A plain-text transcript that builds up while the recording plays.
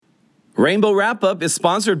Rainbow Wrap-Up is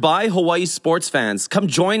sponsored by Hawaii Sports Fans. Come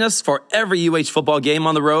join us for every UH football game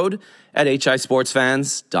on the road at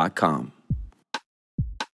hisportsfans.com.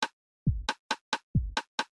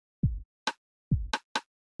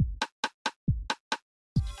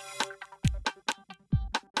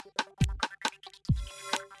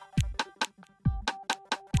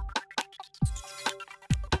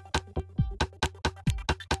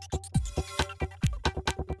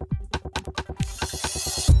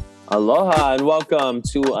 Aloha and welcome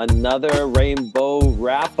to another Rainbow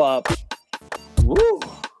Wrap-Up. Woo!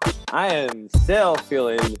 I am still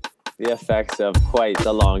feeling the effects of quite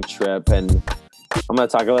the long trip, and I'm going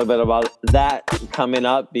to talk a little bit about that coming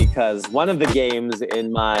up because one of the games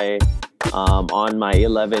in my on my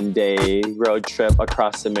 11-day road trip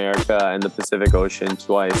across America and the Pacific Ocean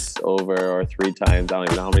twice over or three times, I don't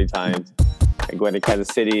even know how many times. I went to Kansas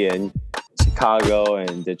City and Chicago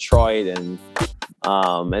and Detroit and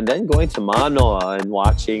then going to Manoa and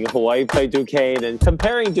watching Hawaii play Duquesne and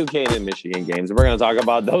comparing Duquesne and Michigan games. We're going to talk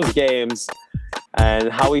about those games and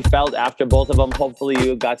how we felt after both of them. Hopefully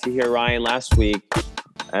you got to hear Ryan last week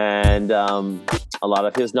and a lot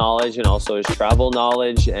of his knowledge and also his travel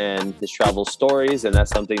knowledge and his travel stories. And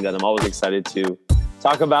that's something that I'm always excited to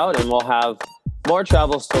talk about. And we'll have more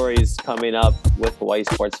travel stories coming up with Hawaii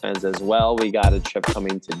Sports Fans as well. We got a trip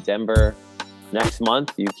coming to Denver next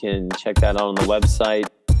month. You can check that out on the website.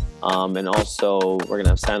 And also, we're going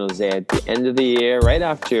to have San Jose at the end of the year, right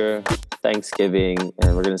after Thanksgiving.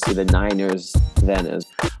 And we're going to see the Niners then.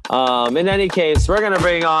 In any case, we're going to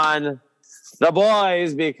bring on the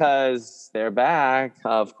boys because they're back.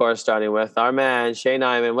 Of course, starting with our man, Shane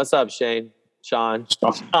Iman. What's up, Shane? Sean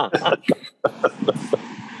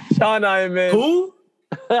Iman. Who?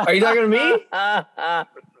 Are you talking to me?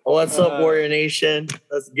 What's up, Warrior Nation?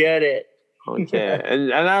 Let's get it. Okay,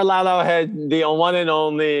 and our Lalo head, the one and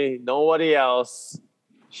only, nobody else,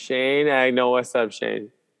 Shane Agno. What's up, Shane?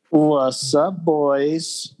 What's up,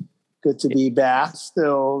 boys? Good to be back.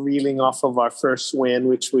 Still reeling off of our first win,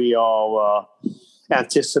 which we all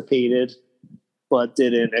anticipated, but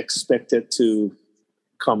didn't expect it to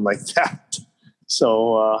come like that.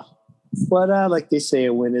 So, like they say,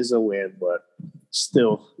 a win is a win, but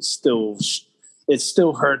still, it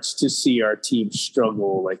still hurts to see our team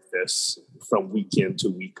struggle like this from week in to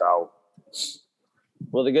week out.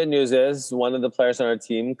 Well, the good news is one of the players on our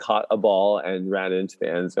team caught a ball and ran into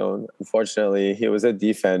the end zone. Unfortunately, he was a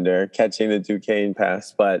defender catching the Duquesne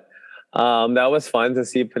pass, but that was fun to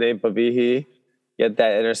see Panay Pavihi get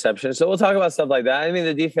that interception. So we'll talk about stuff like that. I mean,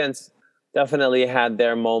 the defense definitely had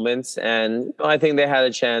their moments, and I think they had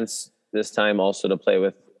a chance this time also to play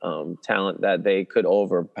with talent that they could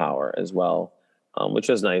overpower as well. Which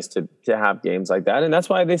was nice to have games like that. And that's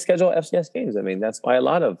why they schedule FCS games. I mean, that's why a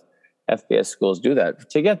lot of FBS schools do that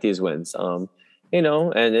to get these wins. And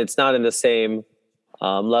it's not in the same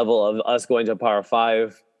level of us going to Power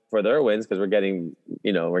 5 for their wins because we're getting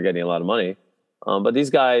a lot of money. But these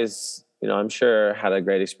guys, I'm sure had a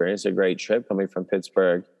great experience, a great trip coming from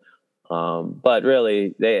Pittsburgh. But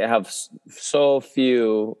really, they have so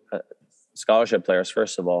few scholarship players,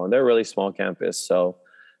 first of all, and they're a really small campus. So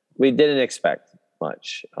we didn't expect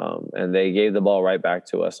much, and they gave the ball right back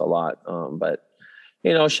to us a lot. But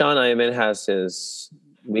Sean Iman has his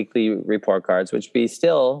weekly report cards, which we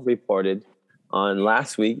still reported on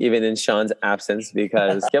last week, even in Sean's absence,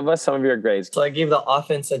 because give us some of your grades. So I gave the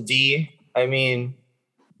offense a D. I mean,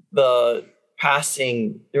 the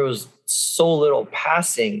passing, there was so little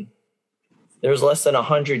passing. There was less than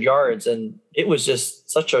 100 yards, and it was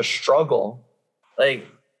just such a struggle. Like,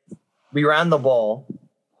 we ran the ball.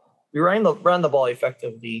 We ran the ball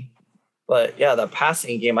effectively, but yeah, the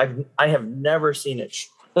passing game, I have never seen it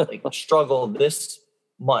struggle this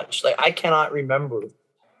much. Like, I cannot remember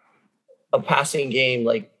a passing game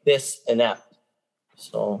like this inept.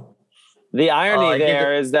 So the irony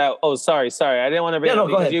there is that. Oh, sorry, I didn't want to bring. Yeah, no,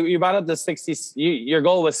 go ahead. You brought up the 60. Your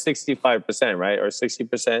goal was 65%, right, or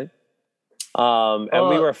 60%?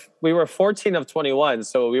 And we were 14 of 21,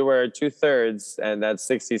 so we were 2/3, and that's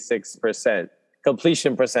 66%.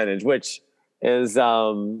 Completion percentage, which is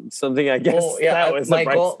something I guess that was a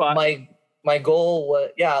bright spot. My goal was,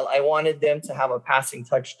 I wanted them to have a passing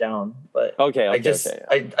touchdown, but I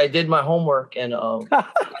did my homework and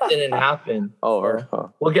it didn't happen.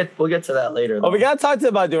 We'll get to that later. We gotta talk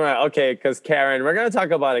about doing that. Okay, because Karen, we're gonna talk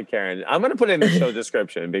about it, Karen. I'm gonna put it in the show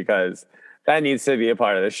description because that needs to be a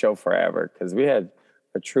part of the show forever because we had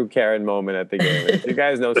a true Karen moment at the game. If you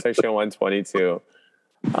guys know Section 122.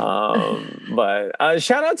 But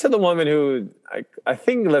shout out to the woman who I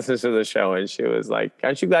think listens to the show, and she was like,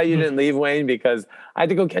 "Aren't you glad you didn't leave, Wayne? Because I had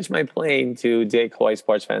to go catch my plane to Jake Hoy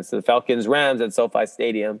Sports Fans to the Falcons Rams at SoFi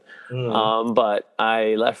Stadium. But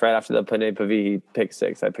I left right after the Panay Pavi pick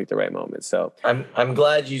six. I picked the right moment. So I'm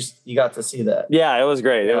glad you got to see that. yeah, it was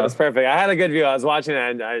great. Yeah. It was perfect. I had a good view. I was watching it,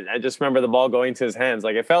 and I just remember the ball going to his hands.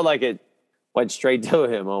 Like it felt like it went straight to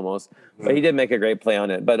him almost. But he did make a great play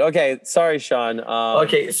on it. But okay, sorry, Sean.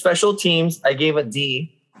 Okay, special teams, I gave a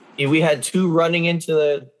D. We had two running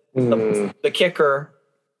into the kicker.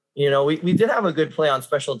 You know, we did have a good play on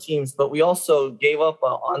special teams, but we also gave up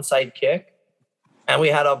an onside kick, and we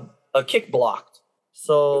had a kick blocked.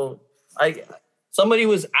 So somebody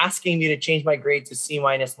was asking me to change my grade to C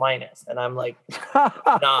minus, and I'm like,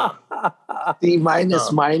 nah. C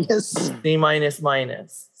minus minus. C minus.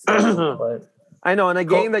 So, but I know in a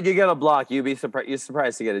game that you get a block, you're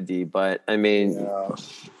surprised to get a D. But I mean,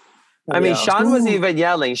 Sean was even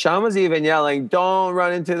yelling. Don't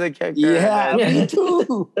run into the kicker. Yeah, me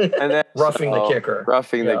too. And then roughing the kicker.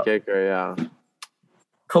 The kicker, yeah.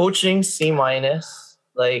 Coaching C minus.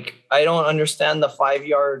 Like I don't understand the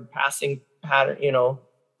 5-yard passing pattern. You know,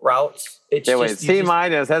 routes. It's C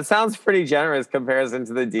minus. That sounds pretty generous comparison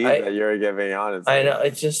to the D that you're giving. Honestly, I know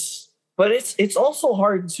it's just. But it's also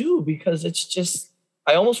hard too because it's just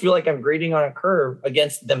I almost feel like I'm grading on a curve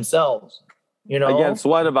against themselves. You know, against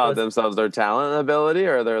what about themselves? Their talent, and ability,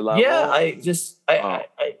 or their level? Yeah, I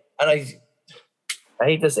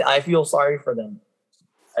hate to say I feel sorry for them.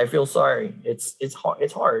 I feel sorry. It's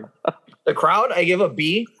hard. The crowd, I give a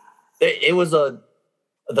B. It was the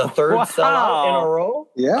third sellout in a row.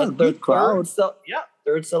 Yeah, the crowd.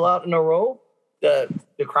 Third sellout in a row. The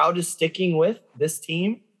crowd is sticking with this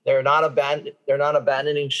team. They're not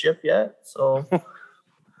abandoning ship yet. So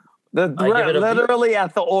they're literally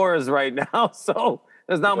at the oars right now. So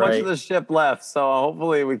there's not much of the ship left. So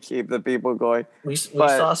hopefully we keep the people going. We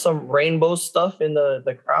saw some rainbow stuff in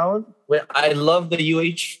the crowd. I love the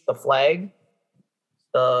the flag.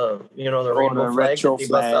 The rainbow flag. Retro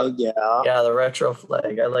flag. Yeah, the retro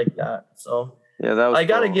flag. I like that. So yeah, that was I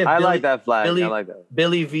gotta give. I like that flag. I like that.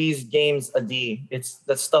 Billy V's games a D.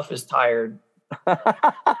 That stuff is tired.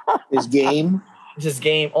 His game? His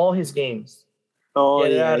game, all his games. Oh,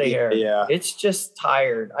 Get it out of here. Yeah. It's just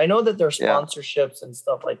tired. I know that there's sponsorships and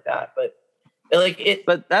stuff like that, but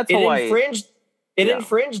but that's infringed. It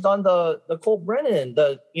infringed on the Colt Brennan,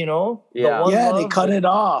 the one they cut it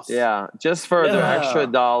off. Yeah, just for their extra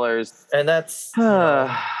dollars. And that's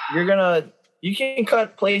you can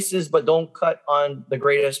cut places, but don't cut on the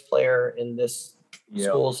greatest player in this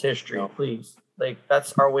school's history, please. Like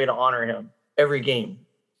that's our way to honor him. Every game.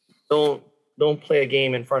 Don't play a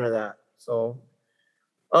game in front of that. So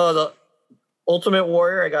the Ultimate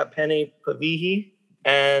Warrior, I got Penny Pavihi,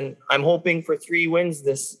 and I'm hoping for 3 wins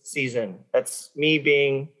this season. That's me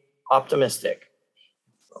being optimistic.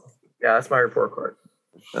 So, yeah, that's my report card.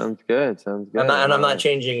 Sounds good. And I'm not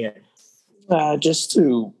changing it. Just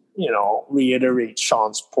to, reiterate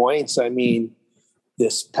Sean's points, I mean,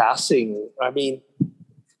 this passing,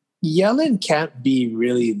 Yellen can't be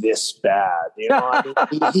really this bad.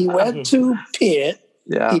 He went to Pitt.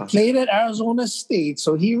 Yeah. He played at Arizona State,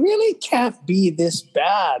 so he really can't be this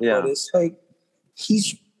bad. Yeah. But it's like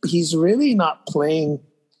he's really not playing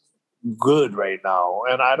good right now.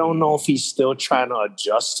 And I don't know if he's still trying to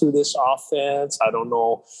adjust to this offense. I don't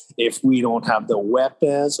know if we don't have the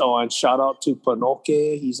weapons. Oh, and shout out to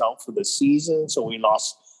Panoke. He's out for the season, so we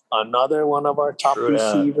lost another one of our top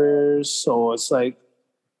receivers. So it's like,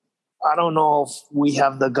 I don't know if we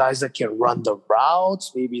have the guys that can run the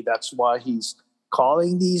routes. Maybe that's why he's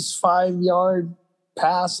calling these 5-yard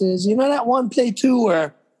passes. You know that one play too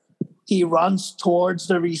where he runs towards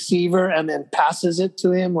the receiver and then passes it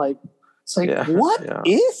to him? Like, it's like, what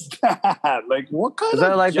is that? Like, what kind of... Is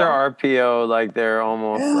that like their RPO? Like they're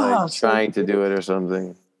almost trying to do it or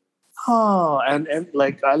something? Oh, and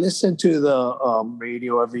like I listen to the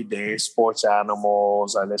radio every day, Sports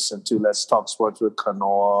Animals. I listen to Let's Talk Sports with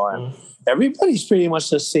Kanoa, and everybody's pretty much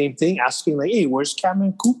the same thing, asking like, "Hey, where's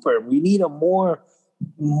Cameron Cooper? We need a more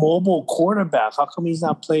mobile quarterback. How come he's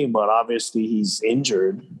not playing?" But obviously he's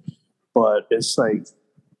injured. But it's like,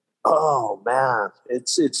 oh man,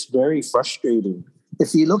 it's very frustrating.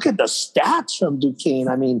 If you look at the stats from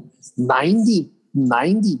Duquesne,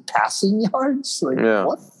 90 passing yards? Like,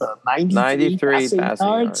 what? 93 passing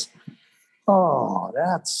yards? Oh,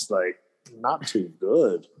 that's like not too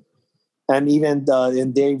good. And even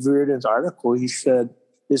in Dave Reardon's article, he said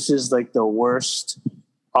this is like the worst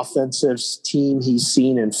offensive team he's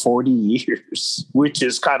seen in 40 years, which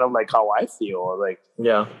is kind of like how I feel. Like,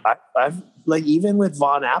 Yeah. I've like, even with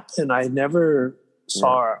Von Apton, I never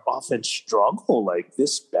saw our offense struggle like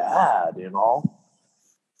this bad, you know?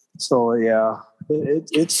 So, yeah,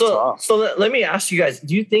 it's tough. So let me ask you guys,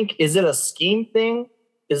 do you think, is it a scheme thing?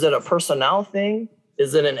 Is it a personnel thing?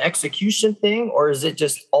 Is it an execution thing? Or is it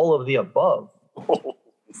just all of the above?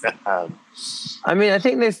 I mean, I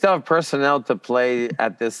think they still have personnel to play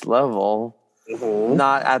at this level,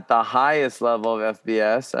 not at the highest level of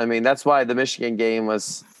FBS. I mean, that's why the Michigan game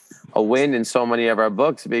was a win in so many of our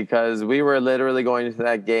books, because we were literally going into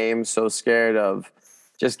that game so scared of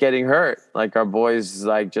just getting hurt. Like, our boys,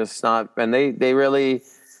 like, just not, and they really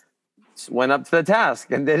went up to the task,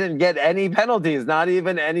 and they didn't get any penalties, not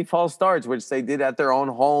even any false starts, which they did at their own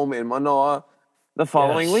home in Manoa the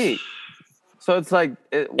following week. So it's like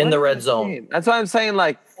in the red zone. That's why I'm saying,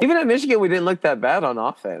 like, even at Michigan, we didn't look that bad on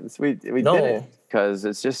offense. We didn't, because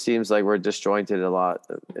it just seems like we're disjointed a lot,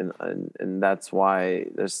 and that's why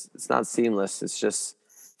it's not seamless. It's just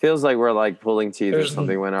feels like we're like pulling teeth or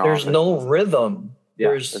something when our there's no rhythm. Yeah,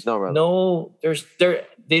 there's no rhythm.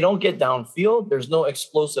 They don't get downfield. There's no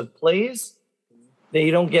explosive plays.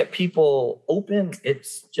 They don't get people open.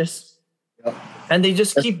 It's just, and they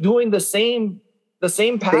just keep doing the same pattern.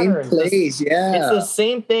 Same plays, It's the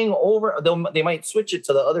same thing over. They might switch it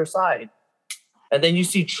to the other side, and then you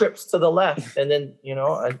see trips to the left, and then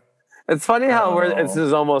it's funny how this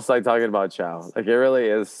is almost like talking about Chow. Like, it really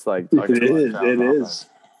is like talking about Chow. It is.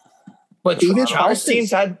 But even Chow's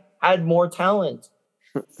teams had more talent.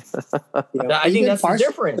 I think that's the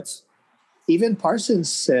difference. Even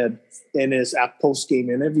Parsons said in his post-game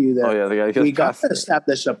interview that we got to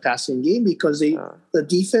establish a passing game because the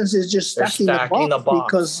defense is just stacking the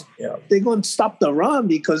box because they're going to stop the run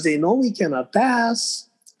because they know we cannot pass.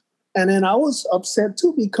 And then I was upset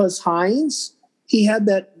too because Hines, he had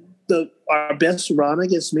our best run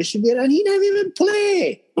against Michigan, and he didn't even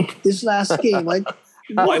play this last game. Like,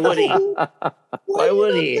 why would he? Why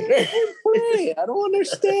would he? Play? I don't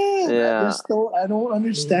understand. Yeah. I don't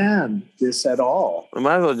understand this at all. We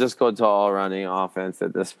might as well just go to all running offense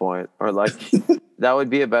at this point, or like that would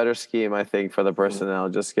be a better scheme, I think, for the personnel.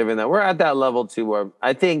 Just given that we're at that level too, where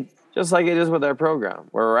I think just like it is with our program,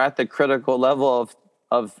 where we're at the critical level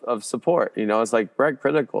of support. It's like we're at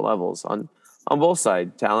critical levels on both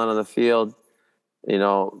sides. Talent on the field,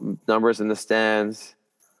 numbers in the stands,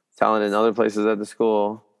 talent in other places at the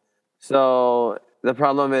school. So the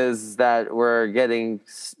problem is that we're getting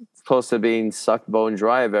close to being sucked bone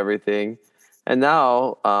dry of everything. And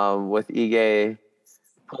now with Ige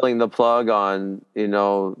pulling the plug on,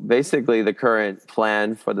 basically the current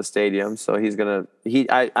plan for the stadium. So he's going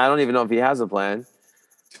to, I don't even know if he has a plan.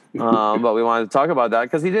 But we wanted to talk about that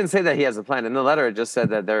because he didn't say that he has a plan. In the letter, it just said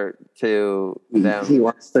that they're to them. He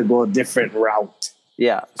wants to go a different route.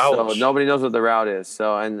 Yeah. So nobody knows what the route is.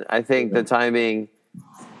 So, and I think the timing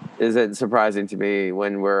isn't surprising to me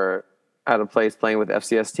when we're at a place playing with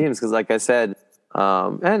FCS teams. Because like I said,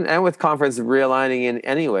 and with conference realigning in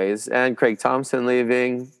anyways, and Craig Thompson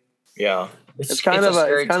leaving. Yeah. It's kind of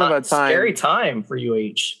a time. Scary time for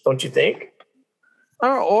UH, don't you think?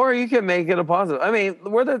 Or you can make it a positive. I mean,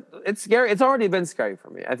 it's scary. It's already been scary for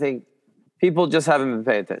me. I think people just haven't been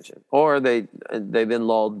paying attention, or they've been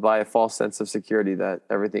lulled by a false sense of security that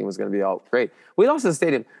everything was going to be all great. We lost the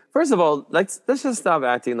stadium. First of all, let's just stop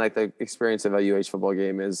acting like the experience of a UH football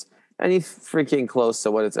game is any freaking close to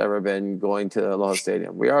what it's ever been going to Aloha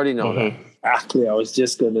Stadium. We already know that. Exactly. I was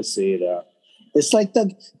just going to say that. It's like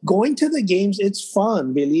going to the games. It's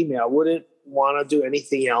fun. Believe me, I wouldn't want to do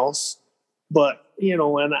anything else. But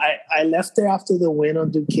when I left there after the win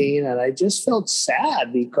on Duquesne, and I just felt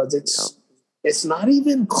sad because it's not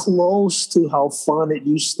even close to how fun it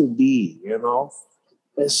used to be.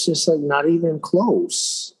 It's just like not even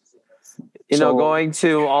close. Going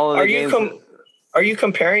to all of the games. Are you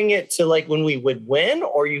comparing it to like when we would win,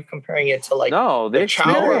 or are you comparing it to like the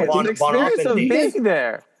experience of being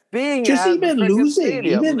there? Even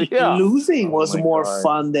losing was more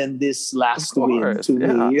fun than this last win to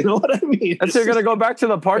me. You know what I mean? And so you're gonna go back to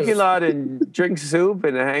the parking lot and drink soup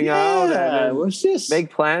and hang out and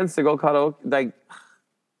make plans to go karaoke. Like,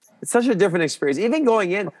 it's such a different experience. Even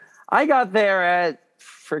going in, I got there at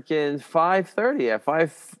freaking 5:30. At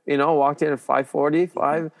 5, walked in at 5:40.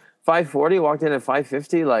 5:40. Walked in at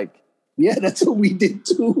 5:50. Like, yeah, that's what we did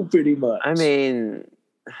too, pretty much. I mean,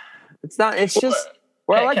 it's not. It's just.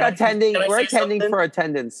 We're attending for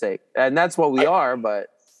attendance sake, and that's what we are. But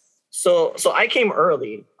so I came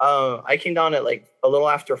early. I came down at like a little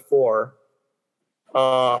after 4.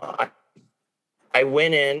 I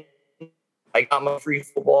went in, I got my free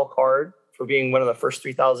football card for being one of the first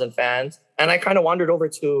 3,000 fans. And I kind of wandered over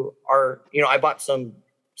to I bought some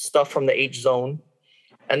stuff from the H Zone.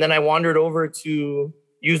 And then I wandered over to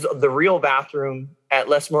use the real bathroom at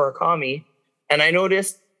Les Murakami. And I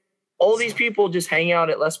noticed all these people just hanging out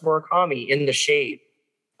at Les Murakami in the shade.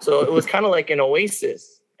 So it was kind of like an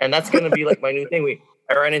oasis. And that's going to be like my new thing.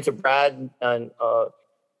 I ran into Brad and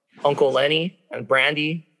Uncle Lenny and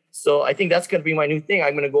Brandy. So I think that's going to be my new thing.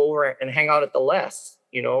 I'm going to go over and hang out at the Les,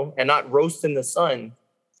 and not roast in the sun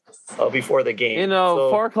before the game.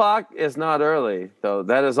 4:00 is not early, though.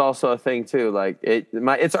 That is also a thing too. Like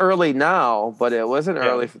it's early now, but it wasn't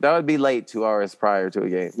early. That would be late 2 hours prior to a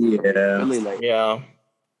game. Yeah, really late. Yeah,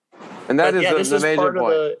 and that is the major part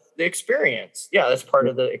point. of the experience. Yeah, that's part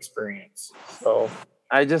of the experience. So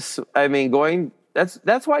that's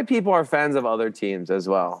why people are fans of other teams as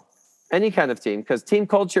well. Any kind of team, because team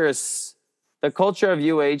culture the culture of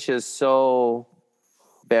UH is so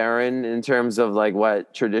barren in terms of like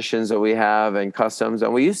what traditions that we have and customs,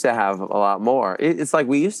 and we used to have a lot more. It's like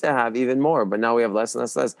we used to have even more, but now we have less and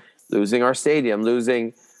less. Losing our stadium,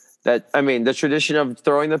 losing that. The tradition of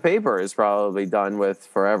throwing the paper is probably done with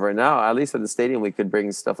forever now. At least at the stadium, we could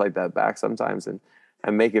bring stuff like that back sometimes and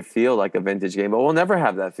make it feel like a vintage game, but we'll never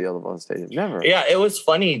have that feel of a stadium. Never. Yeah, it was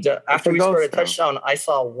funny. After we scored a touchdown, I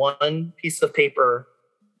saw one piece of paper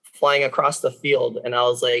flying across the field, and I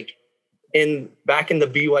was like, back in the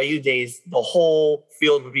BYU days, the whole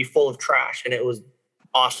field would be full of trash, and it was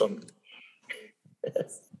awesome.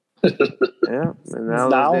 Yeah, and now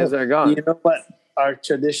those days are gone. You know what our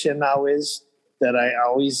tradition now is that I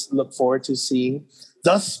always look forward to seeing?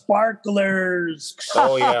 The sparklers.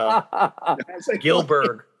 Oh yeah,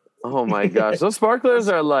 Gilbert. Oh my gosh, those sparklers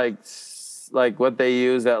are like what they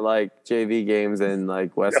use at like JV games in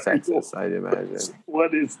like West Texas. I'd imagine.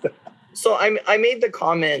 What is that? So I made the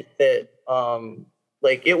comment that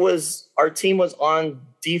it was our team was on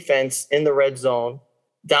defense in the red zone,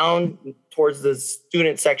 down towards the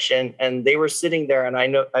student section, and they were sitting there. And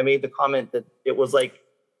I made the comment that it was like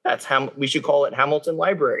we should call it Hamilton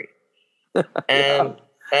Library. And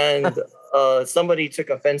somebody took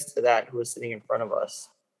offense to that who was sitting in front of us.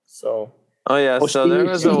 So so there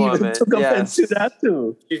was a woman. Took offense to that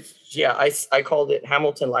too. Yeah, I called it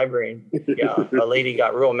Hamilton Library. Yeah, a lady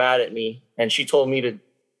got real mad at me, and she told me to.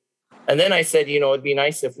 And then I said, it'd be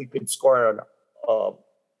nice if we could score a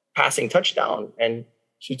passing touchdown, and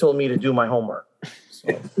she told me to do my homework.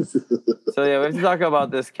 So yeah, we have to talk about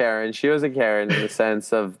this Karen. She was a Karen in the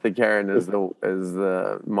sense of the Karen is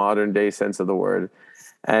the modern day sense of the word,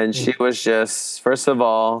 and she was just first of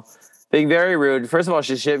all being very rude. First of all,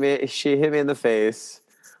 she hit me in the face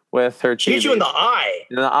with her. She hit you in the eye.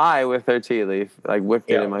 In the eye with her tea leaf, like whipped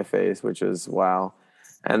it in my face, which was wow.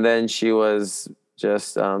 And then she was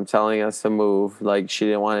just telling us to move, like she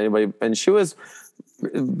didn't want anybody, and she was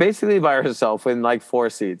basically by herself in like 4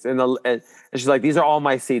 seats. And she's like, "These are all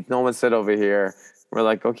my seats. No one sit over here." We're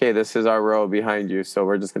like, "Okay, this is our row behind you, so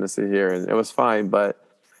we're just gonna sit here." And it was fine, but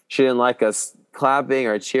she didn't like us clapping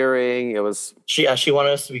or cheering. It was she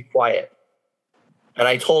wanted us to be quiet, and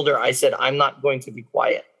I told her, I said, "I'm not going to be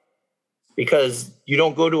quiet because you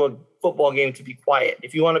don't go to a football game to be quiet.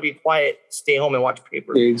 If you want to be quiet, stay home and watch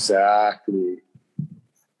paper." Exactly.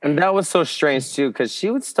 And that was so strange too, because she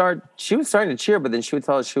was starting to cheer, but then she would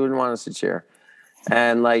tell us she wouldn't want us to cheer.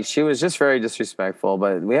 And like she was just very disrespectful.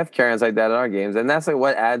 But we have Karens like that at our games, and that's like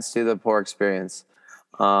what adds to the poor experience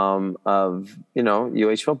of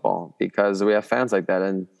UH football, because we have fans like that.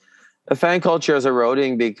 And the fan culture is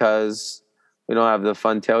eroding because we don't have the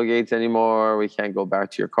fun tailgates anymore. We can't go back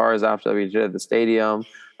to your cars after we did at the stadium.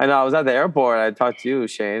 I know I was at the airport. I talked to you,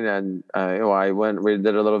 Shane, and we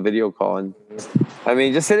did a little video call. And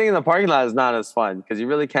just sitting in the parking lot is not as fun because you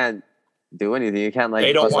really can't do anything. You can't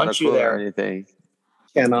they don't want you there or anything.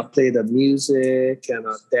 Cannot play the music,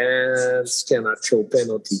 cannot dance, cannot throw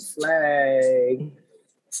penalty flag.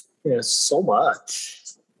 There's so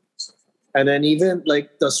much. And then even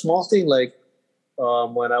like the small thing, like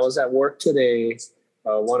when I was at work today,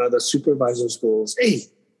 one of the supervisors goes, "Hey,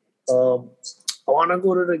 I want to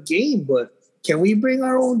go to the game, but can we bring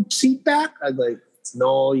our own seat back?" I'm like,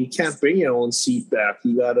 "No, you can't bring your own seat back.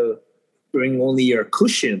 You got to bring only your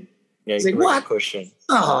cushion." Yeah, you like, what? Cushion.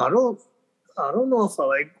 Oh, I don't know if I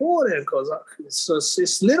like go there because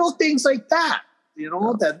it's little things like that,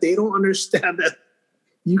 that they don't understand that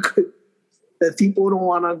that people don't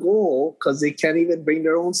want to go because they can't even bring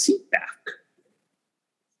their own seat back.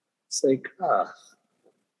 It's like,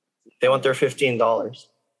 they want their $15.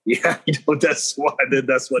 Yeah,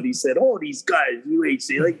 that's what he said. "Oh, these guys, UH,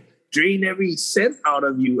 they like drain every cent out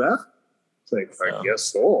of you, huh?" It's like, I guess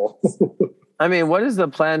so. I mean, what is the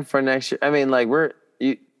plan for next year? I mean, like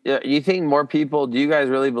you think more people? Do you guys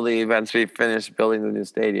really believe once we finish building the new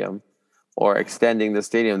stadium or extending the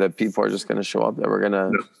stadium that people are just going to show up? That we're going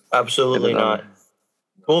to Absolutely not.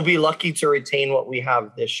 We'll be lucky to retain what we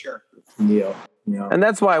have this year. Yeah. And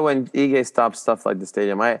that's why when Ige stops stuff like the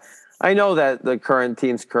stadium, I know that the current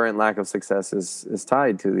team's current lack of success is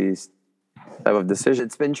tied to these type of decisions.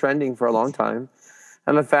 It's been trending for a long time.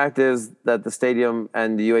 And the fact is that the stadium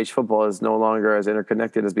and the UH football is no longer as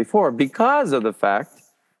interconnected as before because of the fact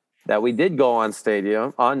that we did go on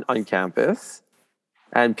campus,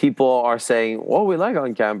 and people are saying, well, we like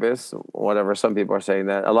on campus, whatever. Some people are saying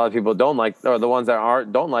that. A lot of people don't like, or the ones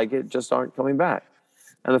that don't like it just aren't coming back.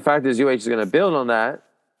 And the fact is UH is going to build on that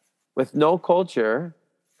with no culture,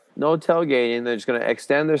 no tailgating. They're just going to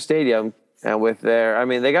extend their stadium. And with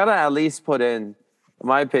they got to at least put in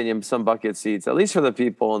my opinion, some bucket seats, at least for the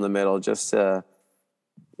people in the middle, just to,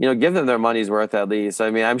 give them their money's worth at least. I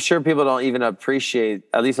mean, I'm sure people don't even appreciate,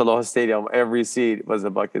 at least Aloha Stadium, every seat was a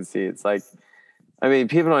bucket seat. It's like, I mean,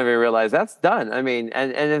 people don't even realize that's done. I mean,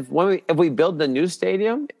 and if we build the new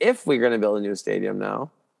stadium, if we're going to build a new stadium now,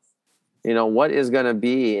 what is going to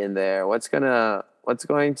be in there? What's it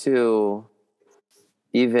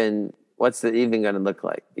even going to look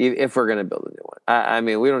like if we're going to build a new one? I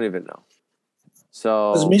mean, we don't even know.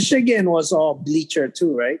 So, because Michigan was all bleacher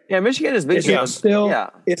too, right? Yeah, Michigan is bleacher. Is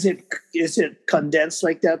it condensed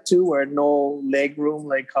like that too, where no leg room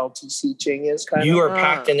like how TC Ching is? You are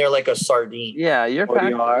packed in there like a sardine. Yeah, you're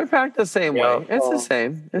packed the same way. It's the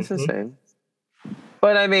same. It's the same.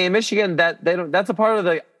 But I mean, Michigan, that's a part of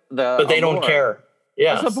the. But they don't care.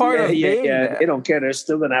 Yeah, that's a part of being there. They don't care. They're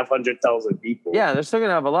still gonna have 100,000 people. Yeah, they're still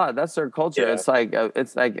gonna have a lot. That's their culture. Yeah.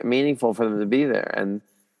 It's like meaningful for them to be there, and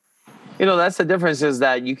that's the difference is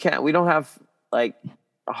that we don't have like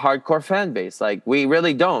a hardcore fan base. Like we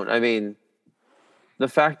really don't. I mean, the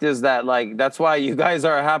fact is that like that's why you guys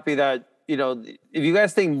are happy that if you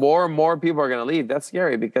guys think more and more people are gonna leave, that's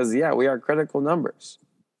scary because we are critical numbers.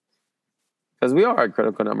 Because we are at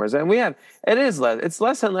critical numbers, and it's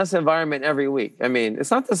less and less environment every week. I mean,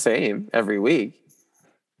 it's not the same every week.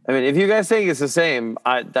 I mean, if you guys think it's the same,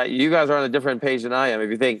 that you guys are on a different page than I am.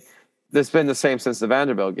 If you think it's been the same since the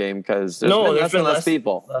Vanderbilt game, because there's been less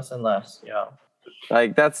people. Less and less, yeah.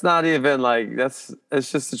 Like, that's not even like, it's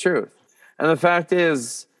just the truth. And the fact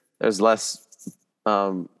is, there's less,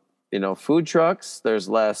 food trucks. There's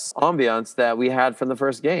less ambiance that we had from the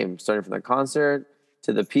first game, starting from the concert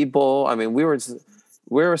to the people. I mean, we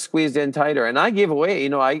were squeezed in tighter, and I gave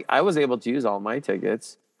away. I was able to use all my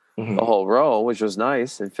tickets, the whole row, which was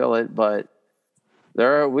nice, and fill it. But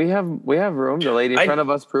we have room. The lady in front of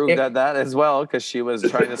us proved that as well, because she was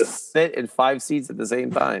trying to sit in 5 seats at the same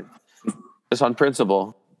time, just on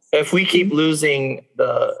principle. If we keep losing,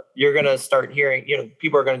 you're gonna start hearing.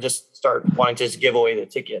 People are gonna just start wanting to just give away the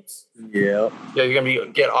tickets. Yeah. Yeah, you're gonna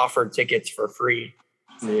get offered tickets for free.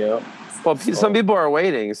 Yeah. Well, some people are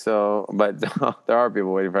waiting, but there are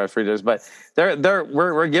people waiting for free tickets. But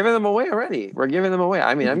we're giving them away already. We're giving them away.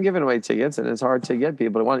 I mean, I'm giving away tickets, and it's hard to get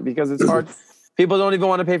people to want it because it's hard. People don't even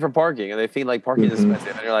want to pay for parking, and they feel like parking is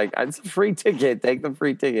expensive. And you're like, it's a free ticket. Take the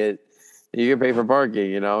free ticket. You can pay for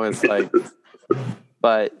parking. It's like,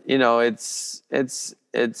 but it's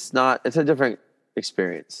not. It's a different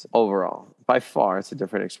experience overall. By far, it's a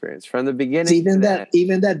different experience from the beginning. Even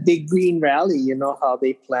that big green rally, how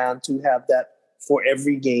they plan to have that for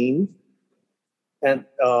every game, and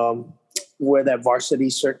where that varsity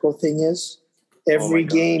circle thing is. Every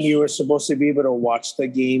game you were supposed to be able to watch the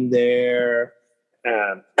game there,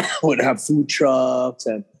 and would have food trucks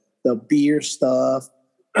and the beer stuff.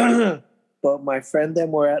 But my friend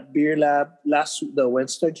them were at Beer Lab the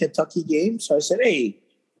Winston, Kentucky game, so I said, "Hey,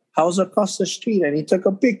 how's across the street?" And he took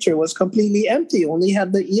a picture. It was completely empty. Only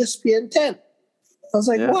had the ESPN tent. I was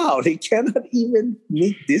like, wow, they cannot even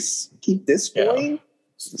keep this going.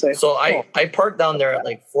 Yeah. So I parked down there at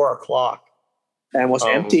like 4:00. And was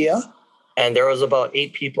empty, yeah? And there was about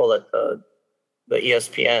 8 people at the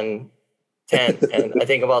ESPN tent. And I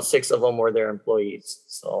think about 6 of them were their employees.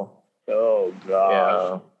 So. Oh,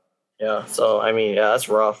 God. Yeah. So, I mean, that's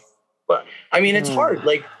rough. But, I mean, it's hard.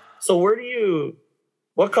 Like, so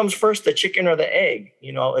what comes first, the chicken or the egg?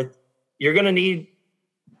 You're going to need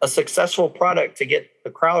a successful product to get the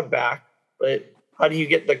crowd back, but how do you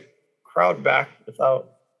get the crowd back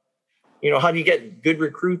without, how do you get good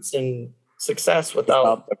recruits and success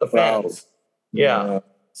without the fans? Yeah.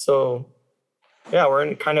 So, we're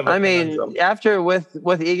in kind of a conundrum. After with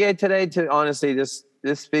Ige today, honestly, this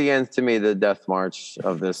begins to me the death march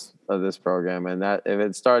of this program, and that if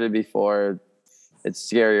it started before,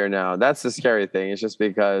 it's scarier now. That's the scary thing. It's just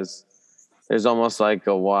because there's almost like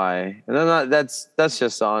a why. And then that's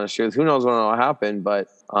just the honest truth. Who knows what'll happen? But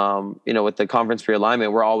with the conference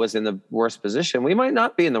realignment, we're always in the worst position. We might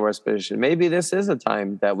not be in the worst position. Maybe this is a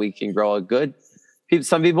time that we can grow a good.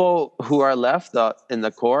 Some people who are left in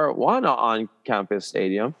the core want an on-campus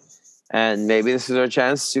stadium, and maybe this is their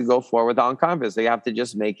chance to go forward on campus. They have to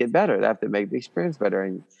just make it better. They have to make the experience better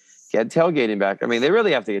and get tailgating back. I mean, they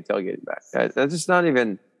really have to get tailgating back. That's just not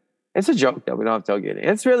even. It's a joke that we don't have tailgating.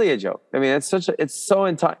 It's really a joke. I mean, it's so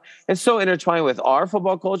intertwined with our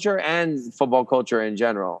football culture and football culture in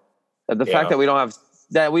general. That the fact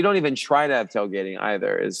that we don't even try to have tailgating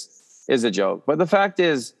either is a joke. But the fact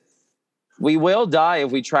is, we will die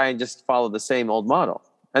if we try and just follow the same old model.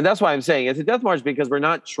 And that's why I'm saying it's a death march, because we're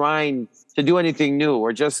not trying to do anything new.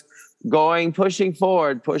 We're just pushing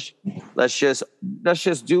forward, let's just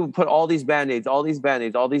put all these band-aids.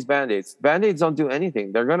 Band-aids don't do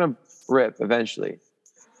anything. They're gonna rip eventually.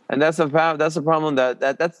 And that's a problem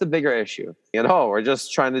that's the bigger issue. We're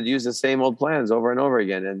just trying to use the same old plans over and over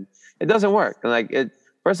again, and it doesn't work. And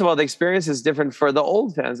first of all, the experience is different for the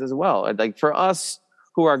old fans as well. And like for us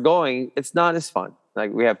who are going, it's not as fun.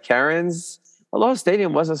 Like we have Karens. Aloha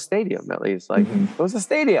Stadium was a stadium, at least. Like it was a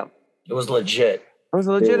stadium. It was legit. It was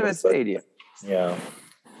a legitimate stadium. Yeah.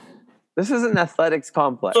 This is an athletics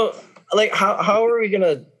complex. So, like, how are we going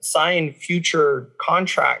to sign future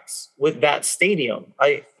contracts with that stadium?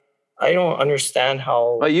 I don't understand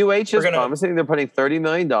how. Well, UH is promising they're putting $30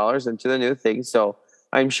 million into the new thing. So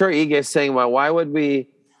I'm sure Ige is saying, well, why would we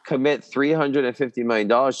commit $350 million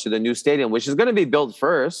to the new stadium, which is going to be built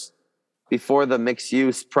first before the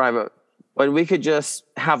mixed-use private, when we could just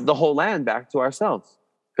have the whole land back to ourselves?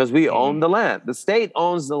 Because we own the land. The state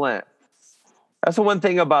owns the land. That's the one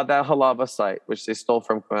thing about that Halava site, which they stole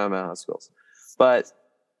from Kamehameha Schools. But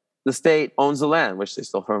the state owns the land, which they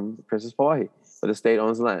stole from Princess Pauahi. But the state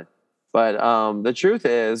owns the land. But the truth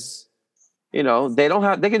is, they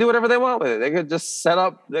can do whatever they want with it. They could just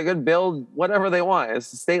they could build whatever they want.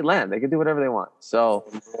 It's the state land. They can do whatever they want. So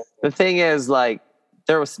the thing is, like,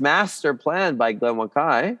 there was master planned by Glenn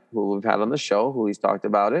Wakai, who we've had on the show, who he's talked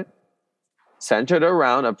about it, centered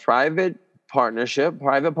around a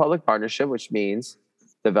private-public partnership, which means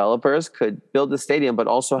developers could build the stadium, but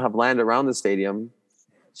also have land around the stadium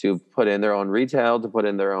to put in their own retail, to put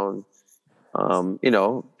in their own,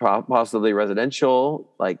 possibly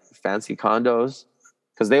residential, like fancy condos,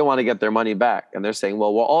 because they want to get their money back. And they're saying,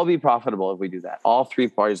 well, we'll all be profitable if we do that. All three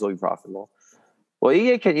parties will be profitable. Well,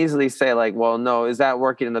 EA can easily say, like, well, no, is that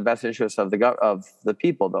working in the best interest of the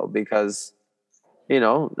people, though? Because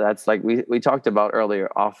that's like we talked about earlier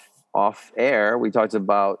off air. We talked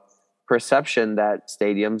about perception that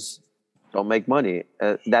stadiums don't make money.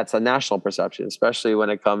 That's a national perception, especially when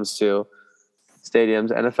it comes to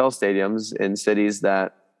stadiums, NFL stadiums in cities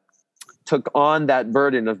that took on that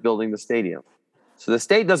burden of building the stadium. So the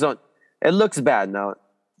state doesn't. It looks bad now.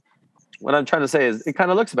 What I'm trying to say is, it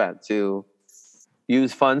kind of looks bad to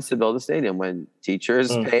use funds to build a stadium when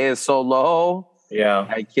teachers' pay is so low.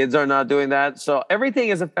 Yeah. Kids are not doing that. So everything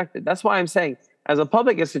is affected. That's why I'm saying, as a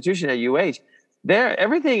public institution at UH,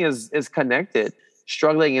 everything is connected,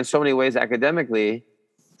 struggling in so many ways academically.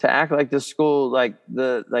 To act like the school, like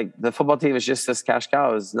the football team is just this cash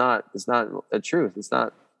cow is not the truth. It's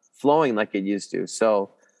not flowing like it used to.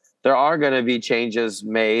 So there are going to be changes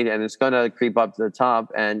made, and it's going to creep up to the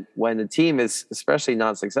top. And when the team is especially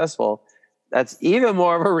not successful, that's even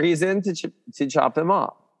more of a reason to chop them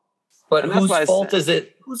off. But whose fault is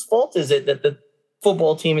it? Whose fault is it that the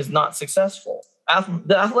football team is not successful?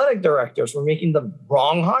 The athletic directors were making the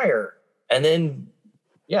wrong hire, and then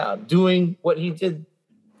doing what he did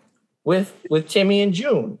with Timmy and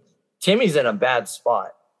June. Timmy's in a bad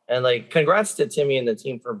spot, and like, congrats to Timmy and the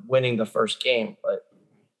team for winning the first game. But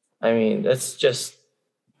I mean, it's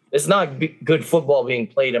not good football being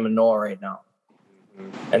played in Manoa right now,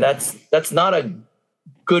 and that's not a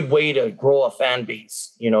good way to grow a fan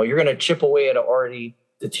base. You're going to chip away at an already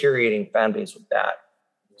deteriorating fan base with that.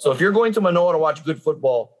 So if you're going to Manoa to watch good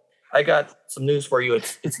football, I got some news for you.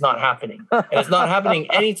 It's not happening, and it's not happening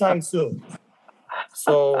anytime soon.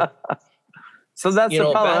 So that's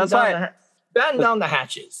the problem. Batten down the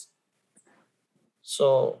hatches.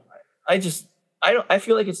 So I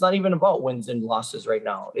feel like it's not even about wins and losses right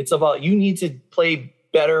now. It's about, you need to play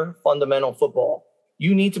better fundamental football.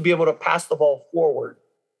 You need to be able to pass the ball forward,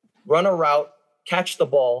 run a route, catch the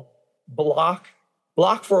ball, block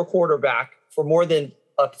for a quarterback for more than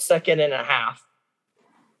a second and a half.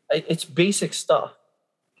 It's basic stuff.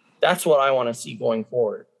 That's what I want to see going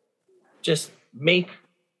forward. Just make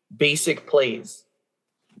basic plays.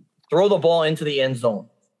 Throw the ball into the end zone.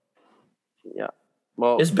 Yeah.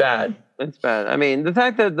 Well, it's bad. It's bad. I mean, the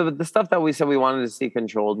fact that the stuff that we said we wanted to see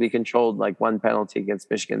controlled, we controlled like 1 penalty against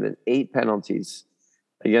Michigan, then 8 penalties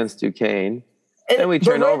against Duquesne, and we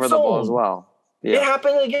turned over the ball as well. Yeah. It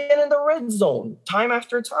happened again in the red zone, time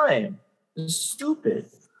after time. It's stupid.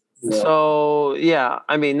 Yeah. So, yeah,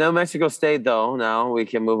 I mean, New Mexico State, though, now we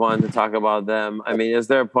can move on to talk about them. I mean, is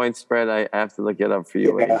there a point spread? I have to look it up for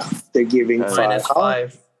you. Yeah, they're giving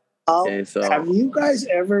 -5. Okay, so. Have you guys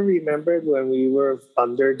ever remembered when we were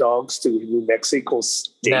underdogs to New Mexico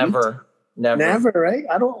State? Never, right?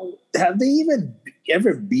 Have they even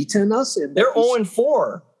ever beaten us? They're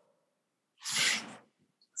 0-4.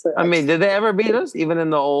 So I mean, did they ever beat us, even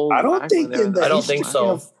in the old? I don't think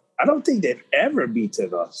so. I don't think they've ever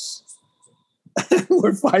beaten us.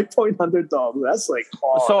 We're 5-point underdogs. That's like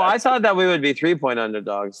hard. So I thought that we would be 3-point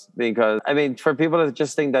underdogs because, I mean, for people to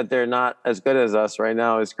just think that they're not as good as us right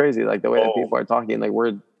now is crazy. Like the way that people are talking,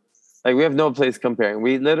 we have no place comparing.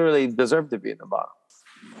 We literally deserve to be in the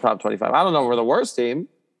top 25. I don't know, we're the worst team,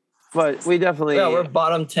 but we definitely we're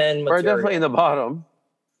bottom 10 material. We're definitely in the bottom.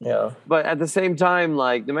 Yeah. But at the same time,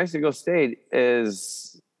 like New Mexico State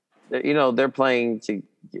is, they're playing to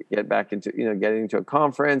get back into, getting into a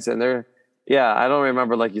conference, and I don't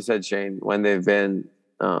remember, like you said, Shane, when they've been,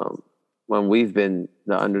 when we've been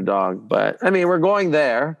the underdog. But I mean, we're going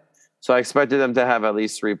there, so I expected them to have at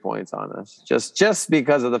least 3 points on us, just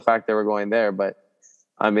because of the fact that we're going there. But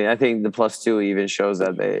I mean, I think the +2 even shows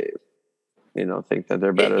that they, think that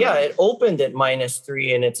they're better. It opened at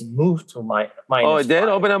 -3 and it's moved to minus. Oh, it did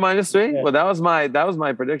open at -3. Yeah. Well, that was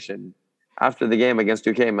my prediction after the game against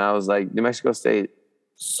Duquesne. I was like, New Mexico State.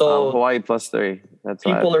 So Hawaii +3. That's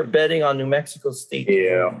people are betting on New Mexico State.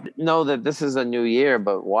 Yeah. Know that this is a new year,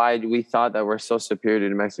 but why do we thought that we're so superior to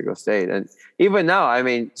New Mexico State? And even now, I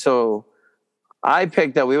mean, so I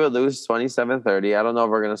picked that we would lose 27-30. I don't know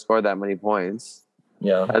if we're going to score that many points.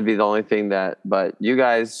 Yeah. That'd be the only thing but you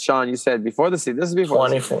guys, Sean, you said before the season, this is before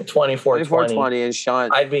 24-20, and Sean,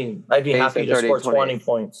 I'd be happy to score 20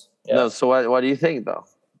 points. Yeah. No, so what do you think though?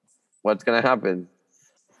 What's going to happen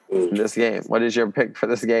in this game? What is your pick for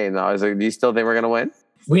this game now? Do you still think we're going to win?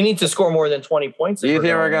 We need to score more than 20 points. Do you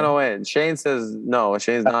think we're going to win? Shane says no.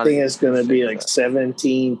 Shane's not. I think it's going to be like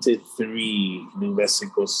 17-3 New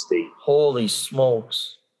Mexico State. Holy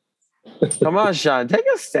smokes. Come on, Sean. Take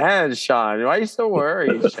a stand, Sean. Why are you so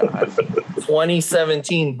worried, Sean?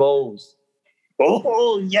 2017 Bows.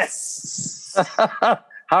 Oh, yes.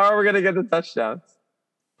 How are we going to get the touchdowns?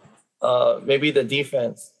 Maybe the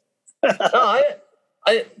defense.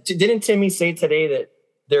 Didn't Timmy say today that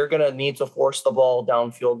they're going to need to force the ball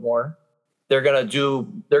downfield more? They're going to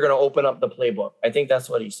open up the playbook. I think that's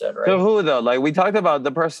what he said, right? So who, though? Like, we talked about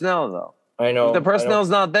the personnel, though. I know. If the personnel's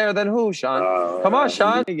not there, then who, Sean? Come on,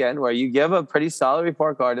 Sean. Again, where you give a pretty solid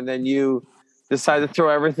report card and then you decide to throw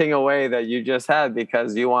everything away that you just had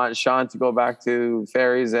because you want Sean to go back to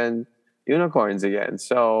fairies and unicorns again.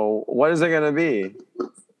 So what is it going to be?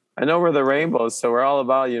 I know we're the rainbows, so we're all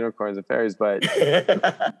about unicorns and fairies, but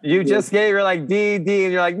you're like D, and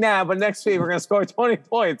you're like, nah, but next week we're going to score 20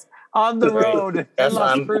 points on the road.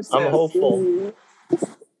 I'm hopeful.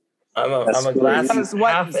 I'm a glass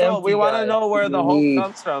half empty. We want to know where the hope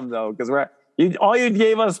comes from, though, because all you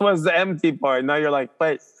gave us was the empty part. Now you're like,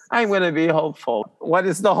 but I'm going to be hopeful. What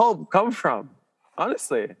does the hope come from?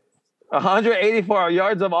 Honestly, 184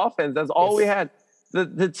 yards of offense. That's all we had.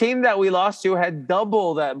 The team that we lost to had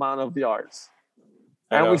double that amount of yards,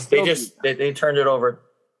 and they turned it over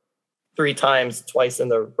 3 times, twice in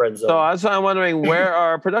the red zone. So that's why I'm wondering where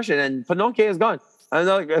our production, and Pinoque is gone. I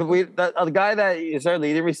know the guy that is our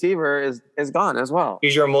leading receiver is gone as well.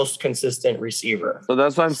 He's your most consistent receiver. So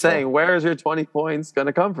that's what I'm saying. Where is your 20 points going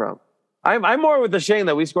to come from? I'm more with the Shane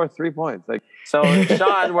that we scored 3 points. So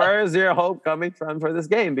Sean, where is your hope coming from for this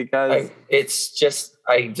game? Because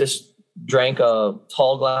I just drank a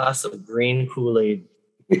tall glass of green Kool-Aid,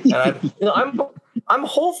 and I'm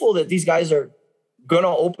hopeful that these guys are going to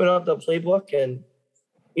open up the playbook, and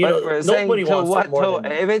nobody wants more.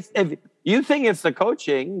 If you think it's the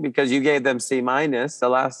coaching because you gave them C- the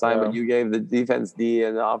last time, but you gave the defense D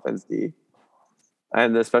and the offense D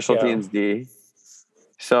and the special teams D.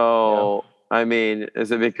 So, I mean,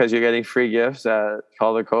 is it because you're getting free gifts at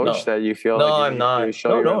Call the Coach that you feel like I'm not. You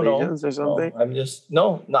show your allegiance or something? No, I'm just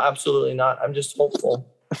no, absolutely not. I'm just hopeful.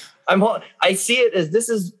 I see it as this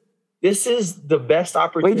is the best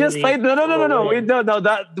opportunity. We just played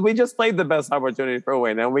we just played the best opportunity for a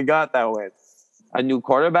win, and we got that win. A new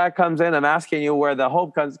quarterback comes in. I'm asking you where the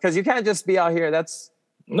hope comes, because you can't just be out here. I'm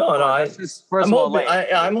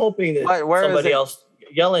hoping that somebody else.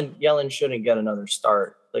 Yellen shouldn't get another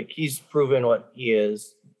start. Like, he's proven what he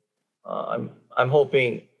is. I'm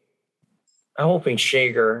hoping I'm hoping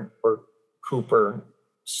Shager or Cooper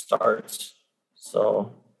starts.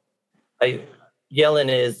 So Yellen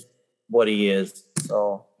is what he is.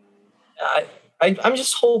 So I'm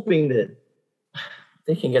just hoping that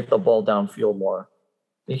they can get the ball downfield more.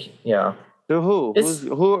 Yeah. To who?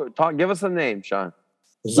 Who? Talk. Give us a name, Sean.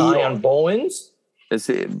 Zion Bowens.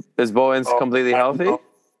 Is Bowens completely healthy?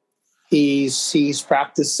 He's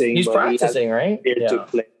practicing. He's practicing, right? Yeah. To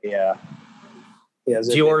play. Yeah.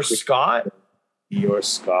 Dior Scott. Dior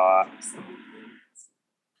Scott.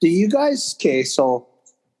 Do you guys? Okay, so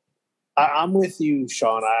I'm with you,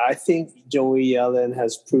 Sean. I think Joey Yellen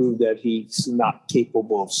has proved that he's not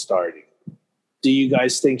capable of starting. Do you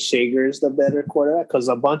guys think Shager is the better quarterback? Because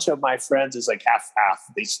a bunch of my friends is like half.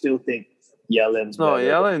 They still think Yellen's better. No,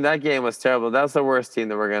 Yellen, that game was terrible. That's the worst team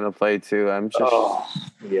that we're going to play, too. I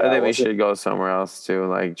think we should go somewhere else, too.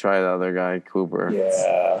 Like, try the other guy, Cooper.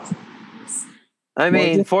 Yeah. I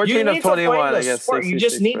mean, 14 of 21, I guess. You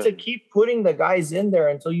just need to keep putting the guys in there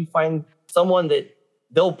until you find someone that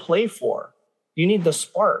they'll play for. You need the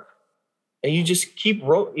spark. And you just keep,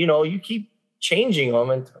 you keep changing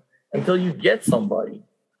them until you get somebody.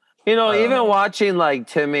 Even watching like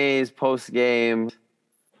Timmy's post game,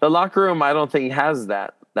 the locker room, I don't think has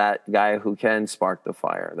that guy who can spark the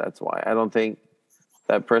fire. That's why I don't think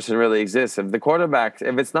that person really exists. If it's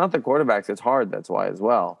not the quarterbacks, it's hard. That's why as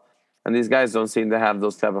well. And these guys don't seem to have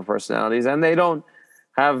those type of personalities, and they don't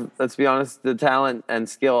have, let's be honest, the talent and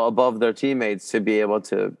skill above their teammates to be able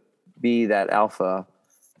to be that alpha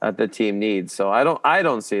that the team needs. So I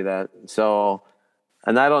don't see that. So.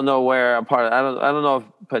 And I don't know where I don't know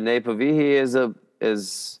if Panay Pavihi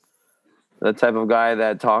is the type of guy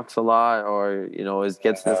that talks a lot or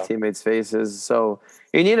gets in his teammates' faces. So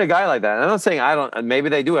you need a guy like that. And I'm not saying maybe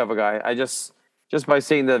they do have a guy. I just by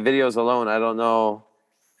seeing the videos alone, I don't know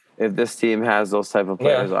if this team has those type of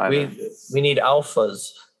players either. We need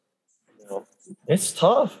alphas. It's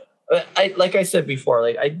tough. Like I said before,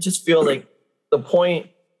 I just feel like the point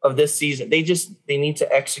of this season, they need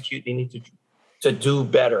to execute. They need to do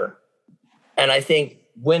better. And I think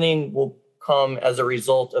winning will come as a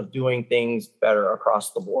result of doing things better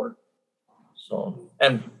across the board. So,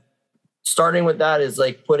 and starting with that is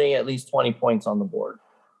like putting at least 20 points on the board.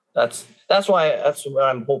 That's what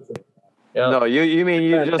I'm hoping. Yeah. No, you mean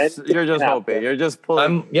you're just hoping. You're just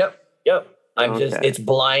pulling. Yep. It's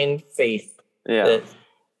blind faith. Yeah.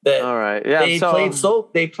 That all right. Yeah. They played so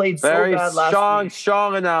bad last week.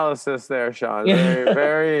 Strong analysis there, Sean.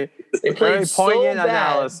 Very very poignant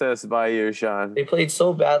analysis by you, Sean. They played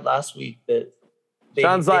so bad last week that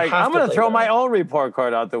Sean's like, I'm going to throw my own report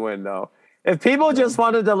card out the window. If people just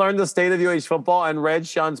wanted to learn the state of UH football and read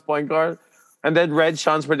Sean's point guard and then read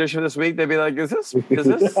Sean's prediction this week, they'd be like, is this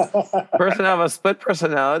person have a split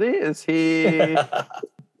personality? Is he?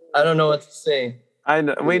 I don't know what to say.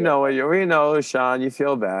 We know, Sean. You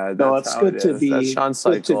feel bad. No, it's good to be. That's Sean's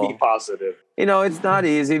cycle. Good to be positive. It's not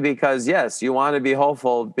easy because yes, you want to be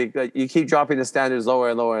hopeful because you keep dropping the standards lower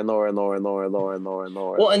and lower and lower and lower and lower and lower and lower and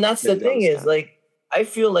lower. Well, and that's the thing is I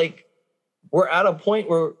feel like we're at a point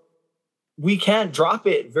where we can't drop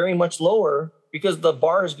it very much lower because the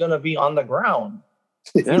bar is going to be on the ground.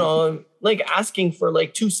 Like asking for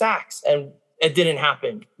 2 sacks and it didn't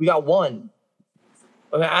happen. We got 1.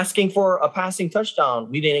 I'm asking for a passing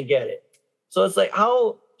touchdown. We didn't get it. So it's like,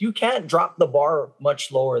 how you can't drop the bar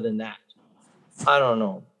much lower than that. I don't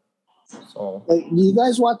know. So, do you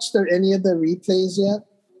guys watch any of the replays yet?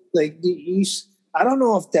 I don't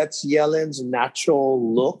know if that's Yellen's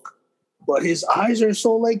natural look, but his eyes are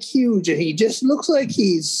so huge, and he just looks like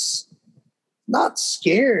he's not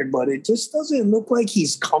scared, but it just doesn't look like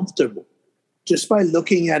he's comfortable. Just by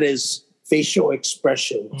looking at his facial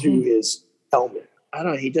expression through his helmet. I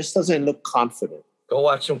don't know. He just doesn't look confident. Go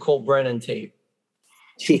watch some Cole Brennan tape.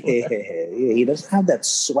 Yeah, he doesn't have that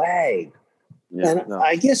swag. Yeah, and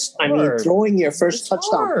I guess, throwing your first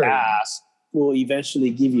touchdown pass will eventually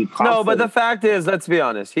give you confidence. No, but the fact is, let's be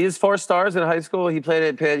honest. He's 4 stars in high school. He played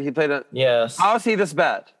at Pitt. Yes. How is he this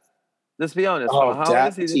bad? Let's be honest. How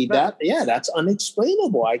is he this bad? That's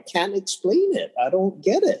unexplainable. I can't explain it. I don't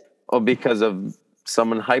get it. Oh, because of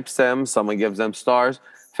someone hypes them, someone gives them stars.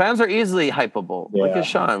 Fans are easily hypeable. Yeah. Look at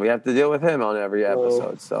Sean. We have to deal with him on every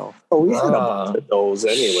episode. So we had a bunch of those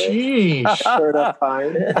anyway. For the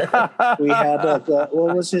time. We had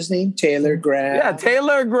what was his name? Taylor Graham. Yeah,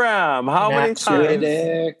 Taylor Graham. How Max many times?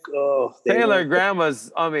 Widdick. Taylor Graham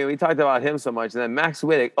was. We talked about him so much, and then Max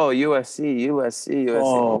Widdick. Oh, USC.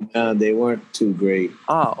 Oh man, they weren't too great.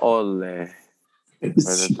 Ole. For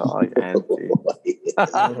the dog anti.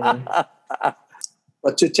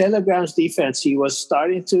 But to Taylor Graham's defense, he was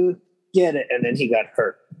starting to get it, and then he got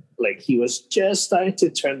hurt. like he was just starting to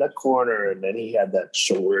turn the corner, and then he had that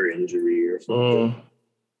shoulder injury or something.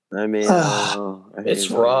 I mean, I don't know.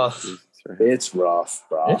 It's rough. It's rough,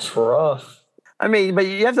 bro. It's rough. I mean, but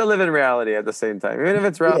you have to live in reality at the same time. Even if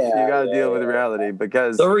it's rough, you got to deal with reality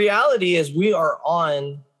because the reality is we are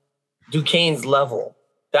on Duquesne's level.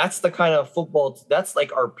 That's the kind of football. That's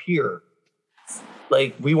like our peer.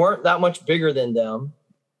 Like we weren't that much bigger than them.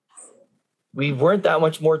 We weren't that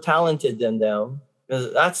much more talented than them.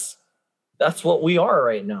 That's what we are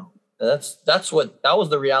right now. That was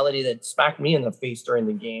the reality that smacked me in the face during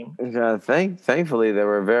the game. Yeah, thankfully they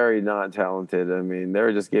were very not talented. I mean, they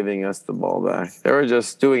were just giving us the ball back. They were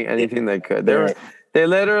just doing anything they could. They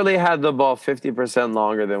literally had the ball 50%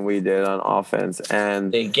 longer than we did on offense,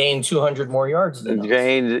 and they gained 200 more yards than us.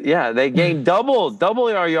 They gained double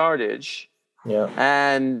our yardage. Yeah,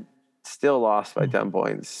 and still lost by 10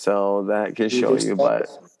 points. So that can show you. But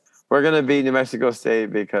we're gonna beat New Mexico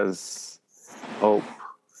State because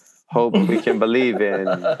hope we can believe in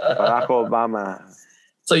Barack Obama.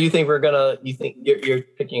 So you think you're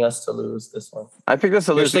picking us to lose this one? I picked us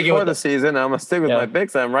to lose before the season. I'm gonna stick with my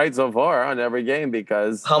picks. I'm right so far on every game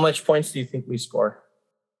because. How much points do you think we score?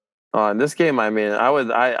 In this game, I mean,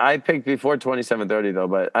 I picked before 27-30 though,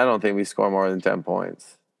 but I don't think we score more than 10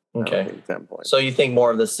 points. Okay, 10 points. So you think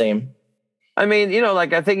more of the same? I mean,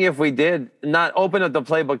 I think if we did not open up the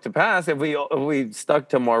playbook to pass, if we stuck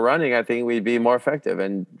to more running, I think we'd be more effective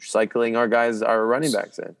and cycling our running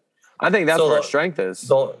backs in. I think that's where our strength is.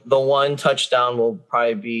 The one touchdown will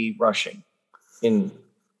probably be rushing. Think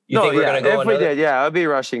we're going to go if we did, it would be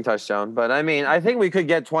rushing touchdown. But I mean, I think we could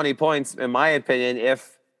get 20 points, in my opinion,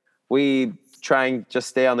 if we try and just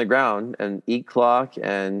stay on the ground and eat clock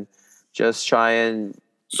and just try and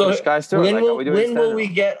push guys through. When will we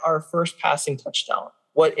get our first passing touchdown?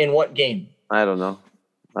 In what game? I don't know.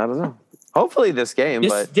 Hopefully this game.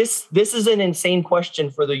 This is an insane question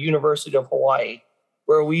for the University of Hawaii,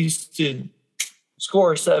 where we used to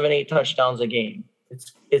score 7-8 touchdowns a game.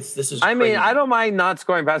 This is crazy. I mean, I don't mind not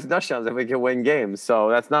scoring passing touchdowns if we can win games. So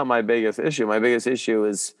that's not my biggest issue. My biggest issue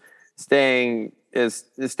is staying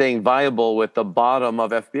viable with the bottom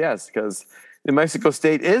of FBS because New Mexico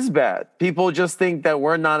State is bad. People just think that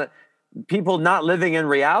people not living in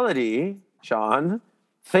reality, Sean,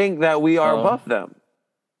 think that we are above them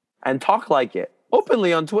and talk like it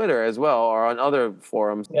openly on Twitter as well or on other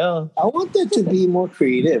forums. Yeah. I want them to be more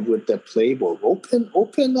creative with the playbook.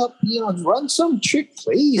 Open up, run some trick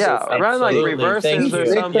plays. Yeah, run like reverses or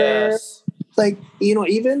something. Yes. Like,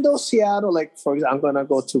 even though Seattle, like, for example, I'm going to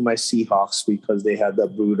go to my Seahawks because they had the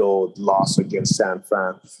brutal loss against San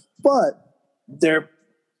Fran. But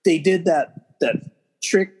they did that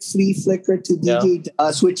trick flea flicker to DJ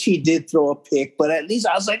Dust, which he did throw a pick. But at least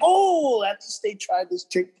I was like, at least they tried this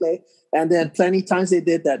trick play. And then plenty times they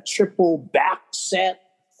did that triple back set.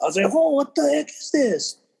 I was like, what the heck is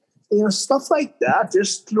this? Stuff like that.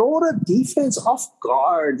 Just throw the defense off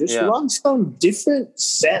guard. Just run some different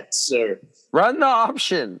sets or run the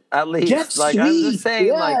option at least. Jet I'm just saying,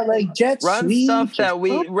 jet run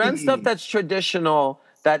sweep, run stuff that's traditional.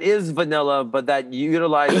 That is vanilla, but that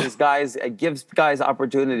utilizes guys, it gives guys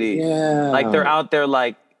opportunity. Yeah. Like they're out there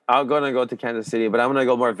like, I'm going to go to Kansas City, but I'm going to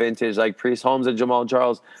go more vintage, like Priest Holmes and Jamal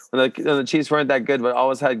Charles. When the Chiefs weren't that good, but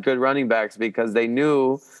always had good running backs because they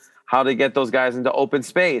knew how to get those guys into open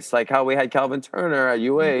space, like how we had Calvin Turner at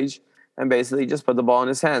UH and basically just put the ball in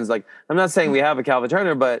his hands. Like, I'm not saying we have a Calvin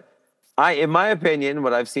Turner, but in my opinion,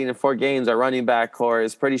 what I've seen in 4 games, our running back core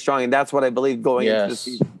is pretty strong, and that's what I believe going into the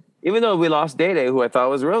season. Even though we lost Dede, who I thought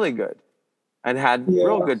was really good and had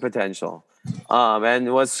real good potential,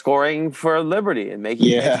 and was scoring for Liberty and making.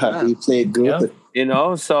 Yeah, he played good.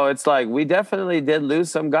 So it's like we definitely did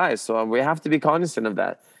lose some guys, so we have to be cognizant of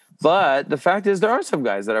that. But the fact is, there are some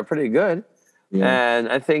guys that are pretty good, and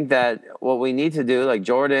I think that what we need to do, like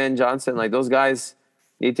Jordan Johnson, like those guys,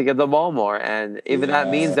 need to get the ball more, and even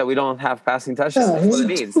that means that we don't have passing touchdowns. That's what it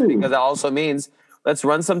means, because that also means. Let's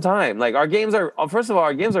run some time. Like our games are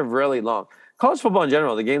really long. College football in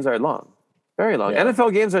general, the games are long, very long. Yeah.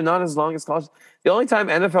 NFL games are not as long as college. The only time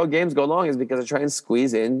NFL games go long is because they try and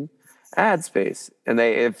squeeze in ad space, and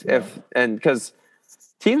because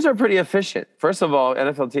teams are pretty efficient. First of all,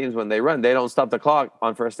 NFL teams when they run, they don't stop the clock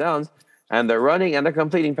on first downs, and they're running and they're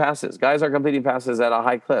completing passes. Guys are completing passes at a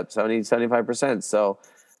high clip, 75%. So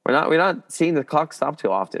we're not seeing the clock stop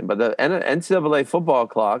too often. But the NCAA football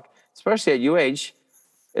clock, especially at UH,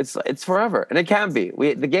 it's forever, and it can be.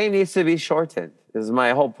 The game needs to be shortened. This is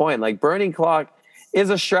my whole point. Like burning clock is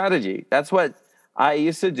a strategy. That's what I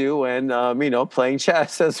used to do when playing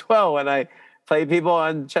chess as well. When I played people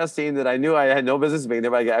on chess team that I knew I had no business being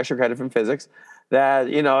there, but I got extra credit from physics. that,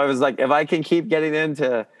 it was like, if I can keep getting in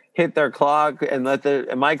to hit their clock and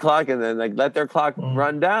my clock and then like let their clock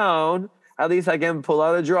run down, at least I can pull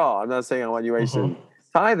out a draw. I'm not saying I want UH to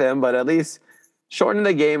tie them, but at least shorten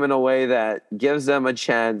the game in a way that gives them a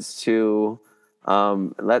chance to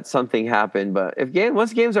let something happen. But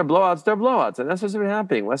once games are blowouts, they're blowouts, and that's what's been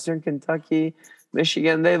happening. Western Kentucky,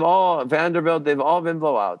 Michigan, Vanderbilt, they've all been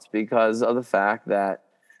blowouts because of the fact that,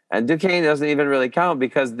 and Duquesne doesn't even really count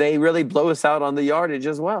because they really blow us out on the yardage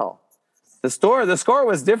as well. The score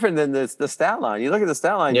was different than the stat line. You look at the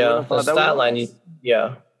stat line. Yeah, the stat line.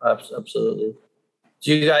 Yeah, absolutely.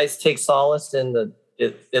 Do you guys take solace in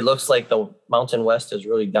it looks like the Mountain West is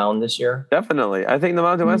really down this year? Definitely. I think the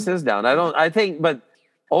Mountain West is down. But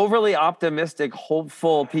overly optimistic,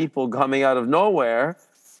 hopeful people coming out of nowhere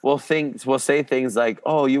will say things like,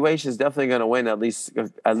 "Oh, UH is definitely going to win at least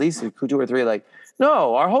 2 or 3." Like,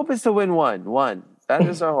 no, our hope is to win one. That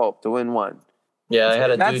is our hope, to win one. Yeah, I had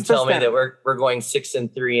a dude tell me that we're going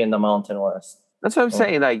 6-3 in the Mountain West. That's what I'm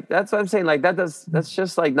saying. Like, that's what I'm saying. Like, that's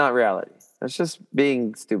just like not reality. That's just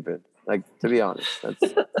being stupid. Like, to be honest,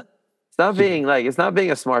 it's not being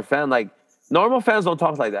a smart fan. Like, normal fans don't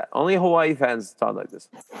talk like that. Only Hawaii fans talk like this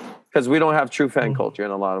because we don't have true fan culture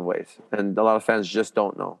in a lot of ways, and a lot of fans just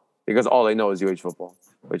don't know because all they know is UH football,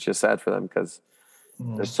 which is sad for them because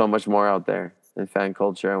there's so much more out there in fan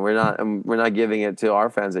culture, and we're not giving it to our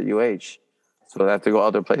fans at UH, so they have to go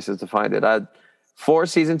other places to find it. I had 4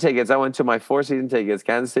 season tickets. I went to my 4 season tickets: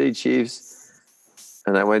 Kansas City Chiefs.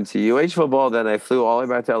 And I went to UH football. Then I flew all the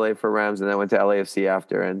way back to LA for Rams, and then I went to LAFC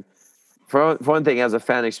after. And for one thing, as a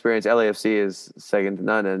fan experience, LAFC is second to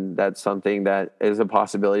none, and that's something that is a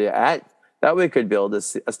possibility. That we could build a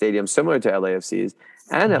stadium similar to LAFC's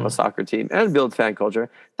and have a soccer team and build fan culture.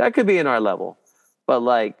 That could be in our level, but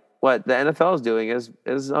like what the NFL is doing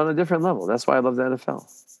is on a different level. That's why I love the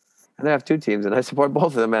NFL. And I have 2 teams, and I support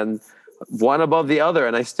both of them, and one above the other,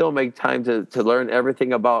 and I still make time to learn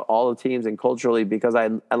everything about all the teams and culturally because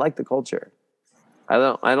I like the culture. I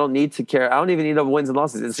don't need to care. I don't even need the wins and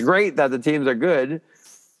losses. It's great that the teams are good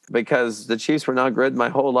because the Chiefs were not good my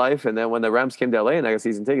whole life, and then when the Rams came to LA and I got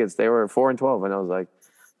season tickets, they were 4-12, and I was like,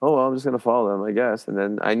 oh well, I'm just gonna follow them, I guess. And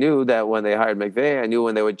then I knew that when they hired McVay, I knew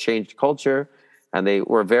when they would change culture, and they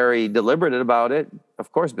were very deliberate about it.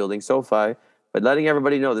 Of course, building SoFi, but letting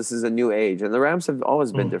everybody know this is a new age, and the Rams have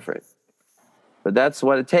always been different. But that's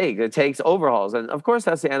what it takes. It takes overhauls. And, of course,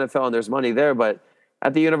 that's the NFL, and there's money there. But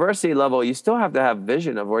at the university level, you still have to have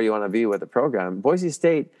vision of where you want to be with the program. Boise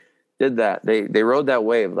State did that. They rode that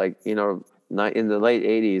wave, like, in the late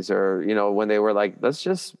 80s or, when they were like, let's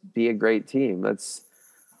just be a great team. Let's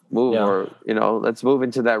move let's move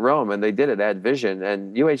into that realm. And they did it. They had vision.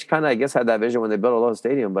 And UH kind of, I guess, had that vision when they built Aloha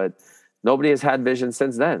Stadium. But nobody has had vision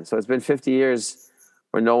since then. So it's been 50 years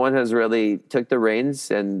where no one has really took the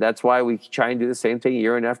reins, and that's why we try and do the same thing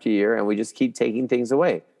year after year, and we just keep taking things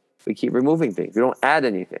away. We keep removing things. We don't add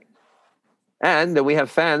anything. And then we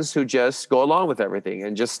have fans who just go along with everything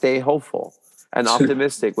and just stay hopeful and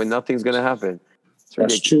optimistic when nothing's going to happen.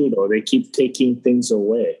 That's true, though. They keep taking things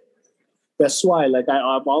away. That's why, like,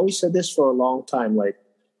 I've always said this for a long time, like,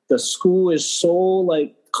 the school is so,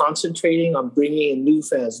 like, concentrating on bringing in new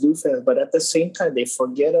fans, but at the same time, they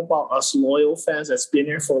forget about us loyal fans that's been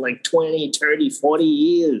here for like 20, 30, 40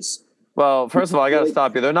 years. Well, first of all, I got to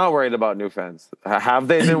stop you. They're not worried about new fans. Have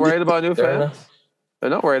they been worried about new fans? They're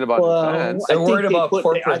not worried about new fans. They're worried about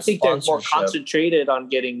corporate I think they're more concentrated on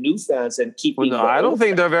getting new fans and keeping I don't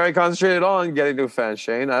think they're very concentrated at all on getting new fans,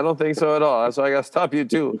 Shane. I don't think so at all. That's why I got to stop you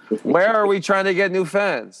too. Where are we trying to get new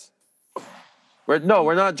fans? We're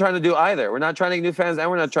not trying to do either. We're not trying to get new fans, and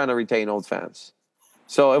we're not trying to retain old fans.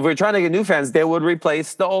 So if we're trying to get new fans, they would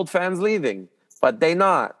replace the old fans leaving, but they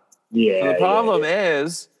not. Yeah. So the problem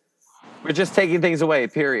is we're just taking things away,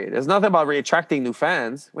 period. There's nothing about attracting new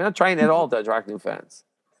fans. We're not trying at all to attract new fans.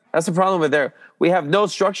 That's the problem with there. We have no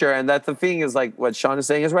structure, and that's the thing is like what Sean is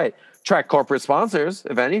saying is right. Track corporate sponsors,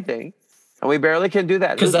 if anything, and we barely can do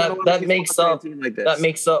that. Because that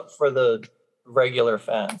makes up for the regular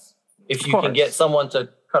fans. If you can get someone to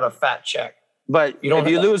cut a fat check. But if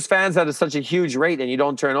you lose fans at such a huge rate and you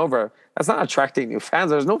don't turn over, that's not attracting new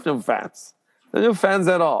fans. There's no new fans. There's no fans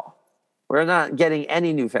at all. We're not getting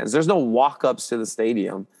any new fans. There's no walk-ups to the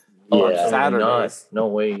stadium on Saturdays. No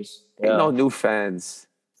ways. Ain't no new fans.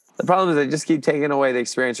 The problem is they just keep taking away the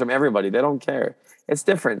experience from everybody. They don't care. It's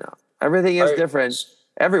different now. Everything is different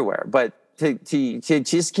everywhere. But to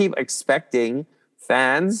just keep expecting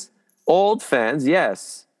fans, old fans,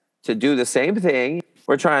 yes, to do the same thing.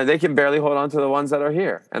 They can barely hold on to the ones that are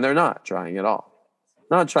here, and they're not trying at all.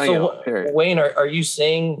 Not trying at all, period. Wayne, are you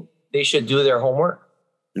saying they should do their homework?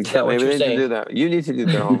 Yeah, maybe they need to do that. You need to do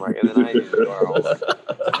their homework, and then I need to do our homework.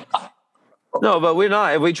 No, but we're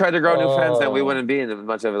not. If we tried to grow new fans, then we wouldn't be in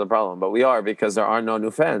much of a problem. But we are, because there are no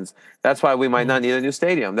new fans. That's why we might not need a new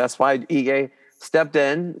stadium. That's why Ige stepped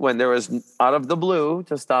in when there was out of the blue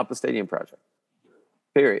to stop the stadium project.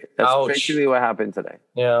 Period. That's basically what happened today.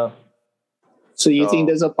 Yeah. So you think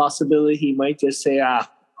there's a possibility he might just say, I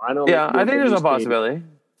don't. Yeah, I think there's a possibility.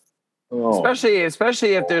 Oh.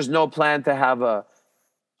 Especially if there's no plan to have a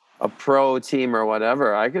pro team or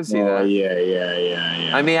whatever. I could see that.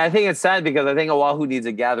 Yeah. I mean, I think it's sad because I think Oahu needs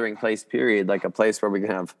a gathering place, period. Like a place where we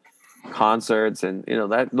can have concerts and,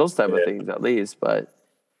 those type of things at least. But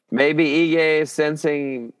maybe Ige is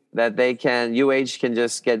sensing that UH can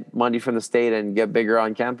just get money from the state and get bigger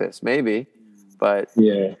on campus. Maybe. But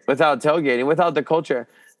without tailgating, without the culture,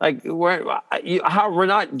 like we're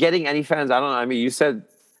not getting any fans. I don't know. I mean, you said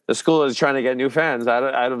the school is trying to get new fans.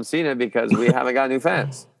 I haven't seen it because we haven't got new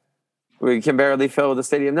fans. We can barely fill the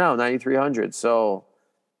stadium now, 9,300. So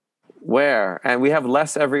where? And we have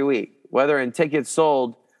less every week. Whether in tickets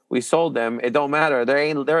sold, we sold them. It don't matter.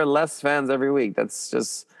 There are less fans every week. That's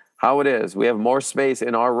just how it is. We have more space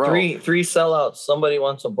in our row. Three sellouts. Somebody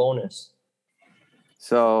wants a bonus.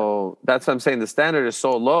 So that's what I'm saying. The standard is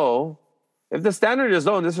so low. If the standard is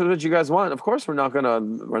low and this is what you guys want, of course we're not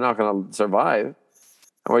gonna survive. And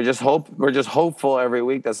we're just hopeful every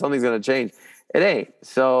week that something's gonna change. It ain't.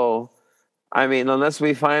 So I mean, unless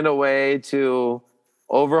we find a way to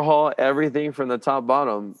overhaul everything from the top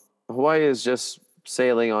bottom, Hawaii is just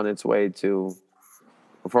sailing on its way to,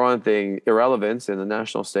 for one thing, irrelevance in the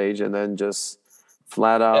national stage, and then just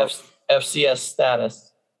flat out FCS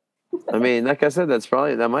status. I mean, like I said,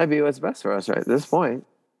 that might be what's best for us right at this point.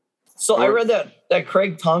 So I read that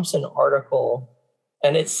Craig Thompson article,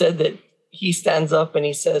 and it said that he stands up and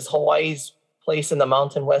he says Hawaii's place in the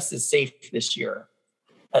Mountain West is safe this year.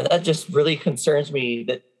 And that just really concerns me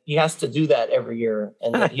that he has to do that every year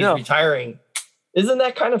and that he's retiring. Isn't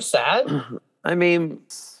that kind of sad? I mean,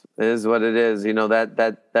 it is what it is.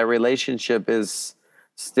 That relationship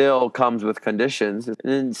still comes with conditions.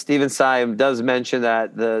 And Stephen Tsai does mention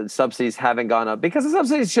that the subsidies haven't gone up because the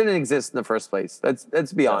subsidies shouldn't exist in the first place.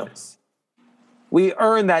 Let's be honest. We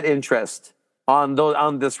earn that interest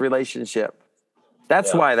on this relationship.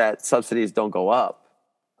 That's why that subsidies don't go up.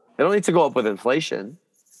 They don't need to go up with inflation.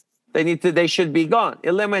 They should be gone,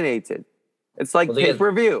 eliminated. It's like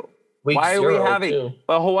pay-per-view. Why are we having?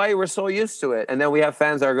 But Hawaii, we're so used to it. And then we have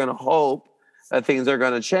fans that are going to hope that things are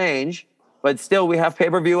going to change, but still we have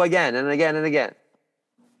pay-per-view again and again and again.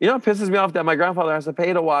 You know what pisses me off? That my grandfather has to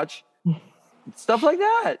pay to watch stuff like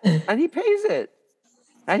that. And he pays it.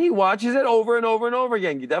 And he watches it over and over and over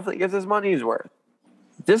again. He definitely gets his money's worth.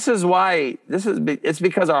 This is why, it's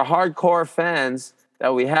because our hardcore fans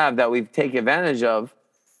that we have, that we've taken advantage of,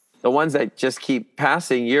 the ones that just keep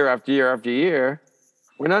passing year after year after year,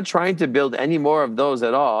 we're not trying to build any more of those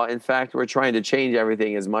at all. In fact, we're trying to change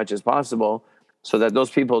everything as much as possible so that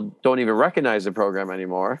those people don't even recognize the program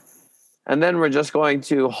anymore. And then we're just going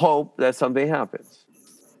to hope that something happens,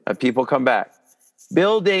 that people come back.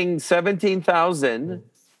 Building 17,000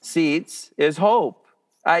 seats is hope.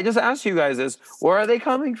 I just asked you guys this. Where are they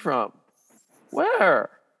coming from?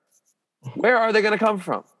 Where are they going to come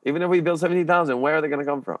from? Even if we build 17,000, where are they going to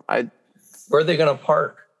come from? Where are they going to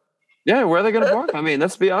park? Yeah, where are they going to park? I mean,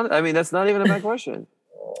 let's be honest. I mean, that's not even a bad question.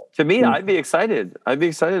 To me, I'd be excited. I'd be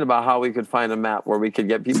excited about how we could find a map where we could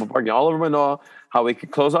get people parking all over Manoa, how we could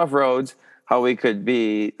close off roads, how we could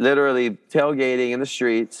be literally tailgating in the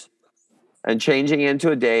streets and changing into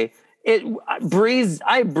a day. I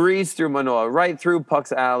breezed through Manoa, right through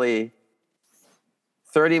Puck's Alley,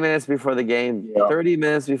 30 minutes before the game. Yeah. 30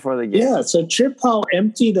 minutes before the game. Yeah, it's a trip how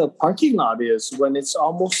empty the parking lot is when it's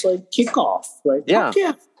almost like kickoff, right? Yeah.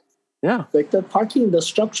 Yeah. Like the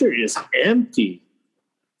structure is empty.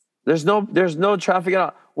 There's no traffic at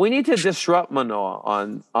all. We need to disrupt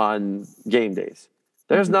Manoa on game days.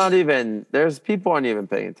 There's people aren't even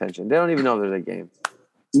paying attention. They don't even know there's a game.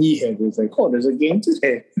 Yeah, it's like, there's a game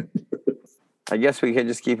today. I guess we can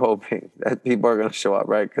just keep hoping that people are going to show up,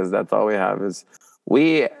 right? Because that's all we have is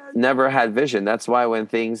we never had vision. That's why when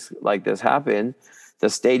things like this happen, the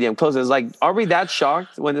stadium closes. Like, are we that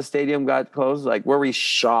shocked when the stadium got closed? Like, were we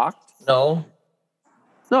shocked? No,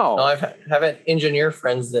 I've had engineer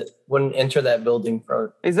friends that wouldn't enter that building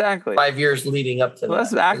for 5 years leading up to that.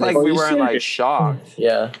 Let's act like we weren't like shocked.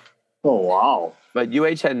 Yeah. Oh, wow. But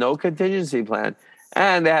UH had no contingency plan.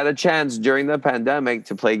 And they had a chance during the pandemic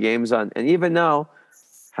to play games and even now,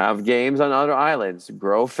 have games on other islands,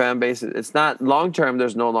 grow fan bases. It's not long-term.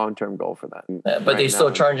 There's no long-term goal for that. But they're still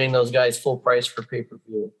charging those guys full price for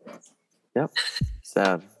pay-per-view. Yep.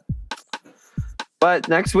 Sad. But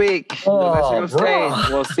next week, New Mexico State,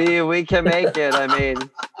 we'll see if we can make it. I mean,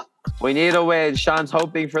 we need a win. Sean's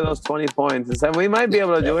hoping for those 20 points. And we might be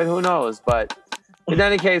able to do it. Who knows? But in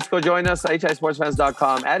any case, go join us at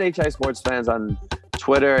hisportsfans.com, at hisportsfans on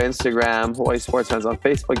Twitter, Instagram, Hawaii Sports Fans on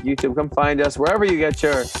Facebook, YouTube. Come find us wherever you get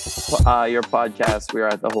your podcast. We are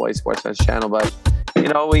at the Hawaii Sports Fans channel. But, you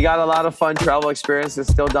know, we got a lot of fun travel experiences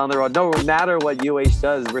still down the road. No matter what UH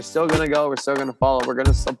does, we're still going to go. We're still going to follow. We're going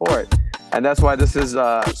to support. And that's why this is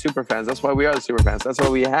Super Fans. That's why we are the Super Fans. That's why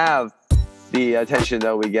we have the attention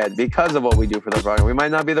that we get because of what we do for the program. We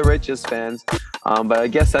might not be the richest fans, but I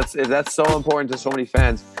guess that's so important to so many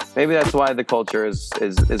fans. Maybe that's why the culture is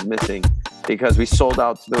missing, because we sold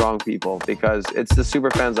out to the wrong people, because it's the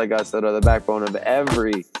super fans like us that are the backbone of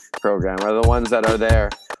every program, are the ones that are there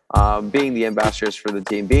being the ambassadors for the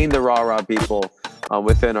team, being the rah-rah people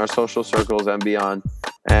within our social circles and beyond.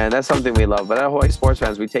 And that's something we love. But at Hawaii Sports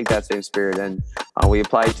Fans, we take that same spirit and we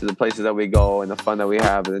apply it to the places that we go and the fun that we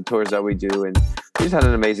have and the tours that we do. And we just had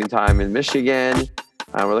an amazing time in Michigan.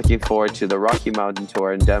 We're looking forward to the Rocky Mountain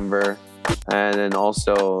Tour in Denver. And then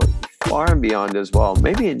also far and beyond as well.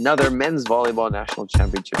 Maybe another men's volleyball national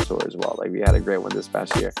championship tour as well. Like, we had a great one this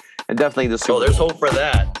past year. And definitely the Super Bowl. There's hope for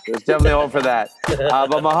that. There's definitely hope for that.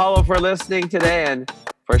 But mahalo for listening today. And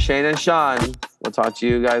for Shane and Sean, we'll talk to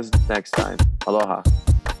you guys next time. Aloha.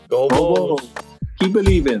 Go Bulls. Keep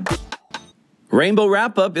believing. Rainbow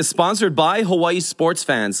Wrap-Up is sponsored by Hawaii Sports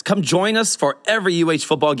Fans. Come join us for every UH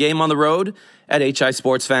football game on the road at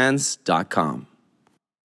hisportsfans.com.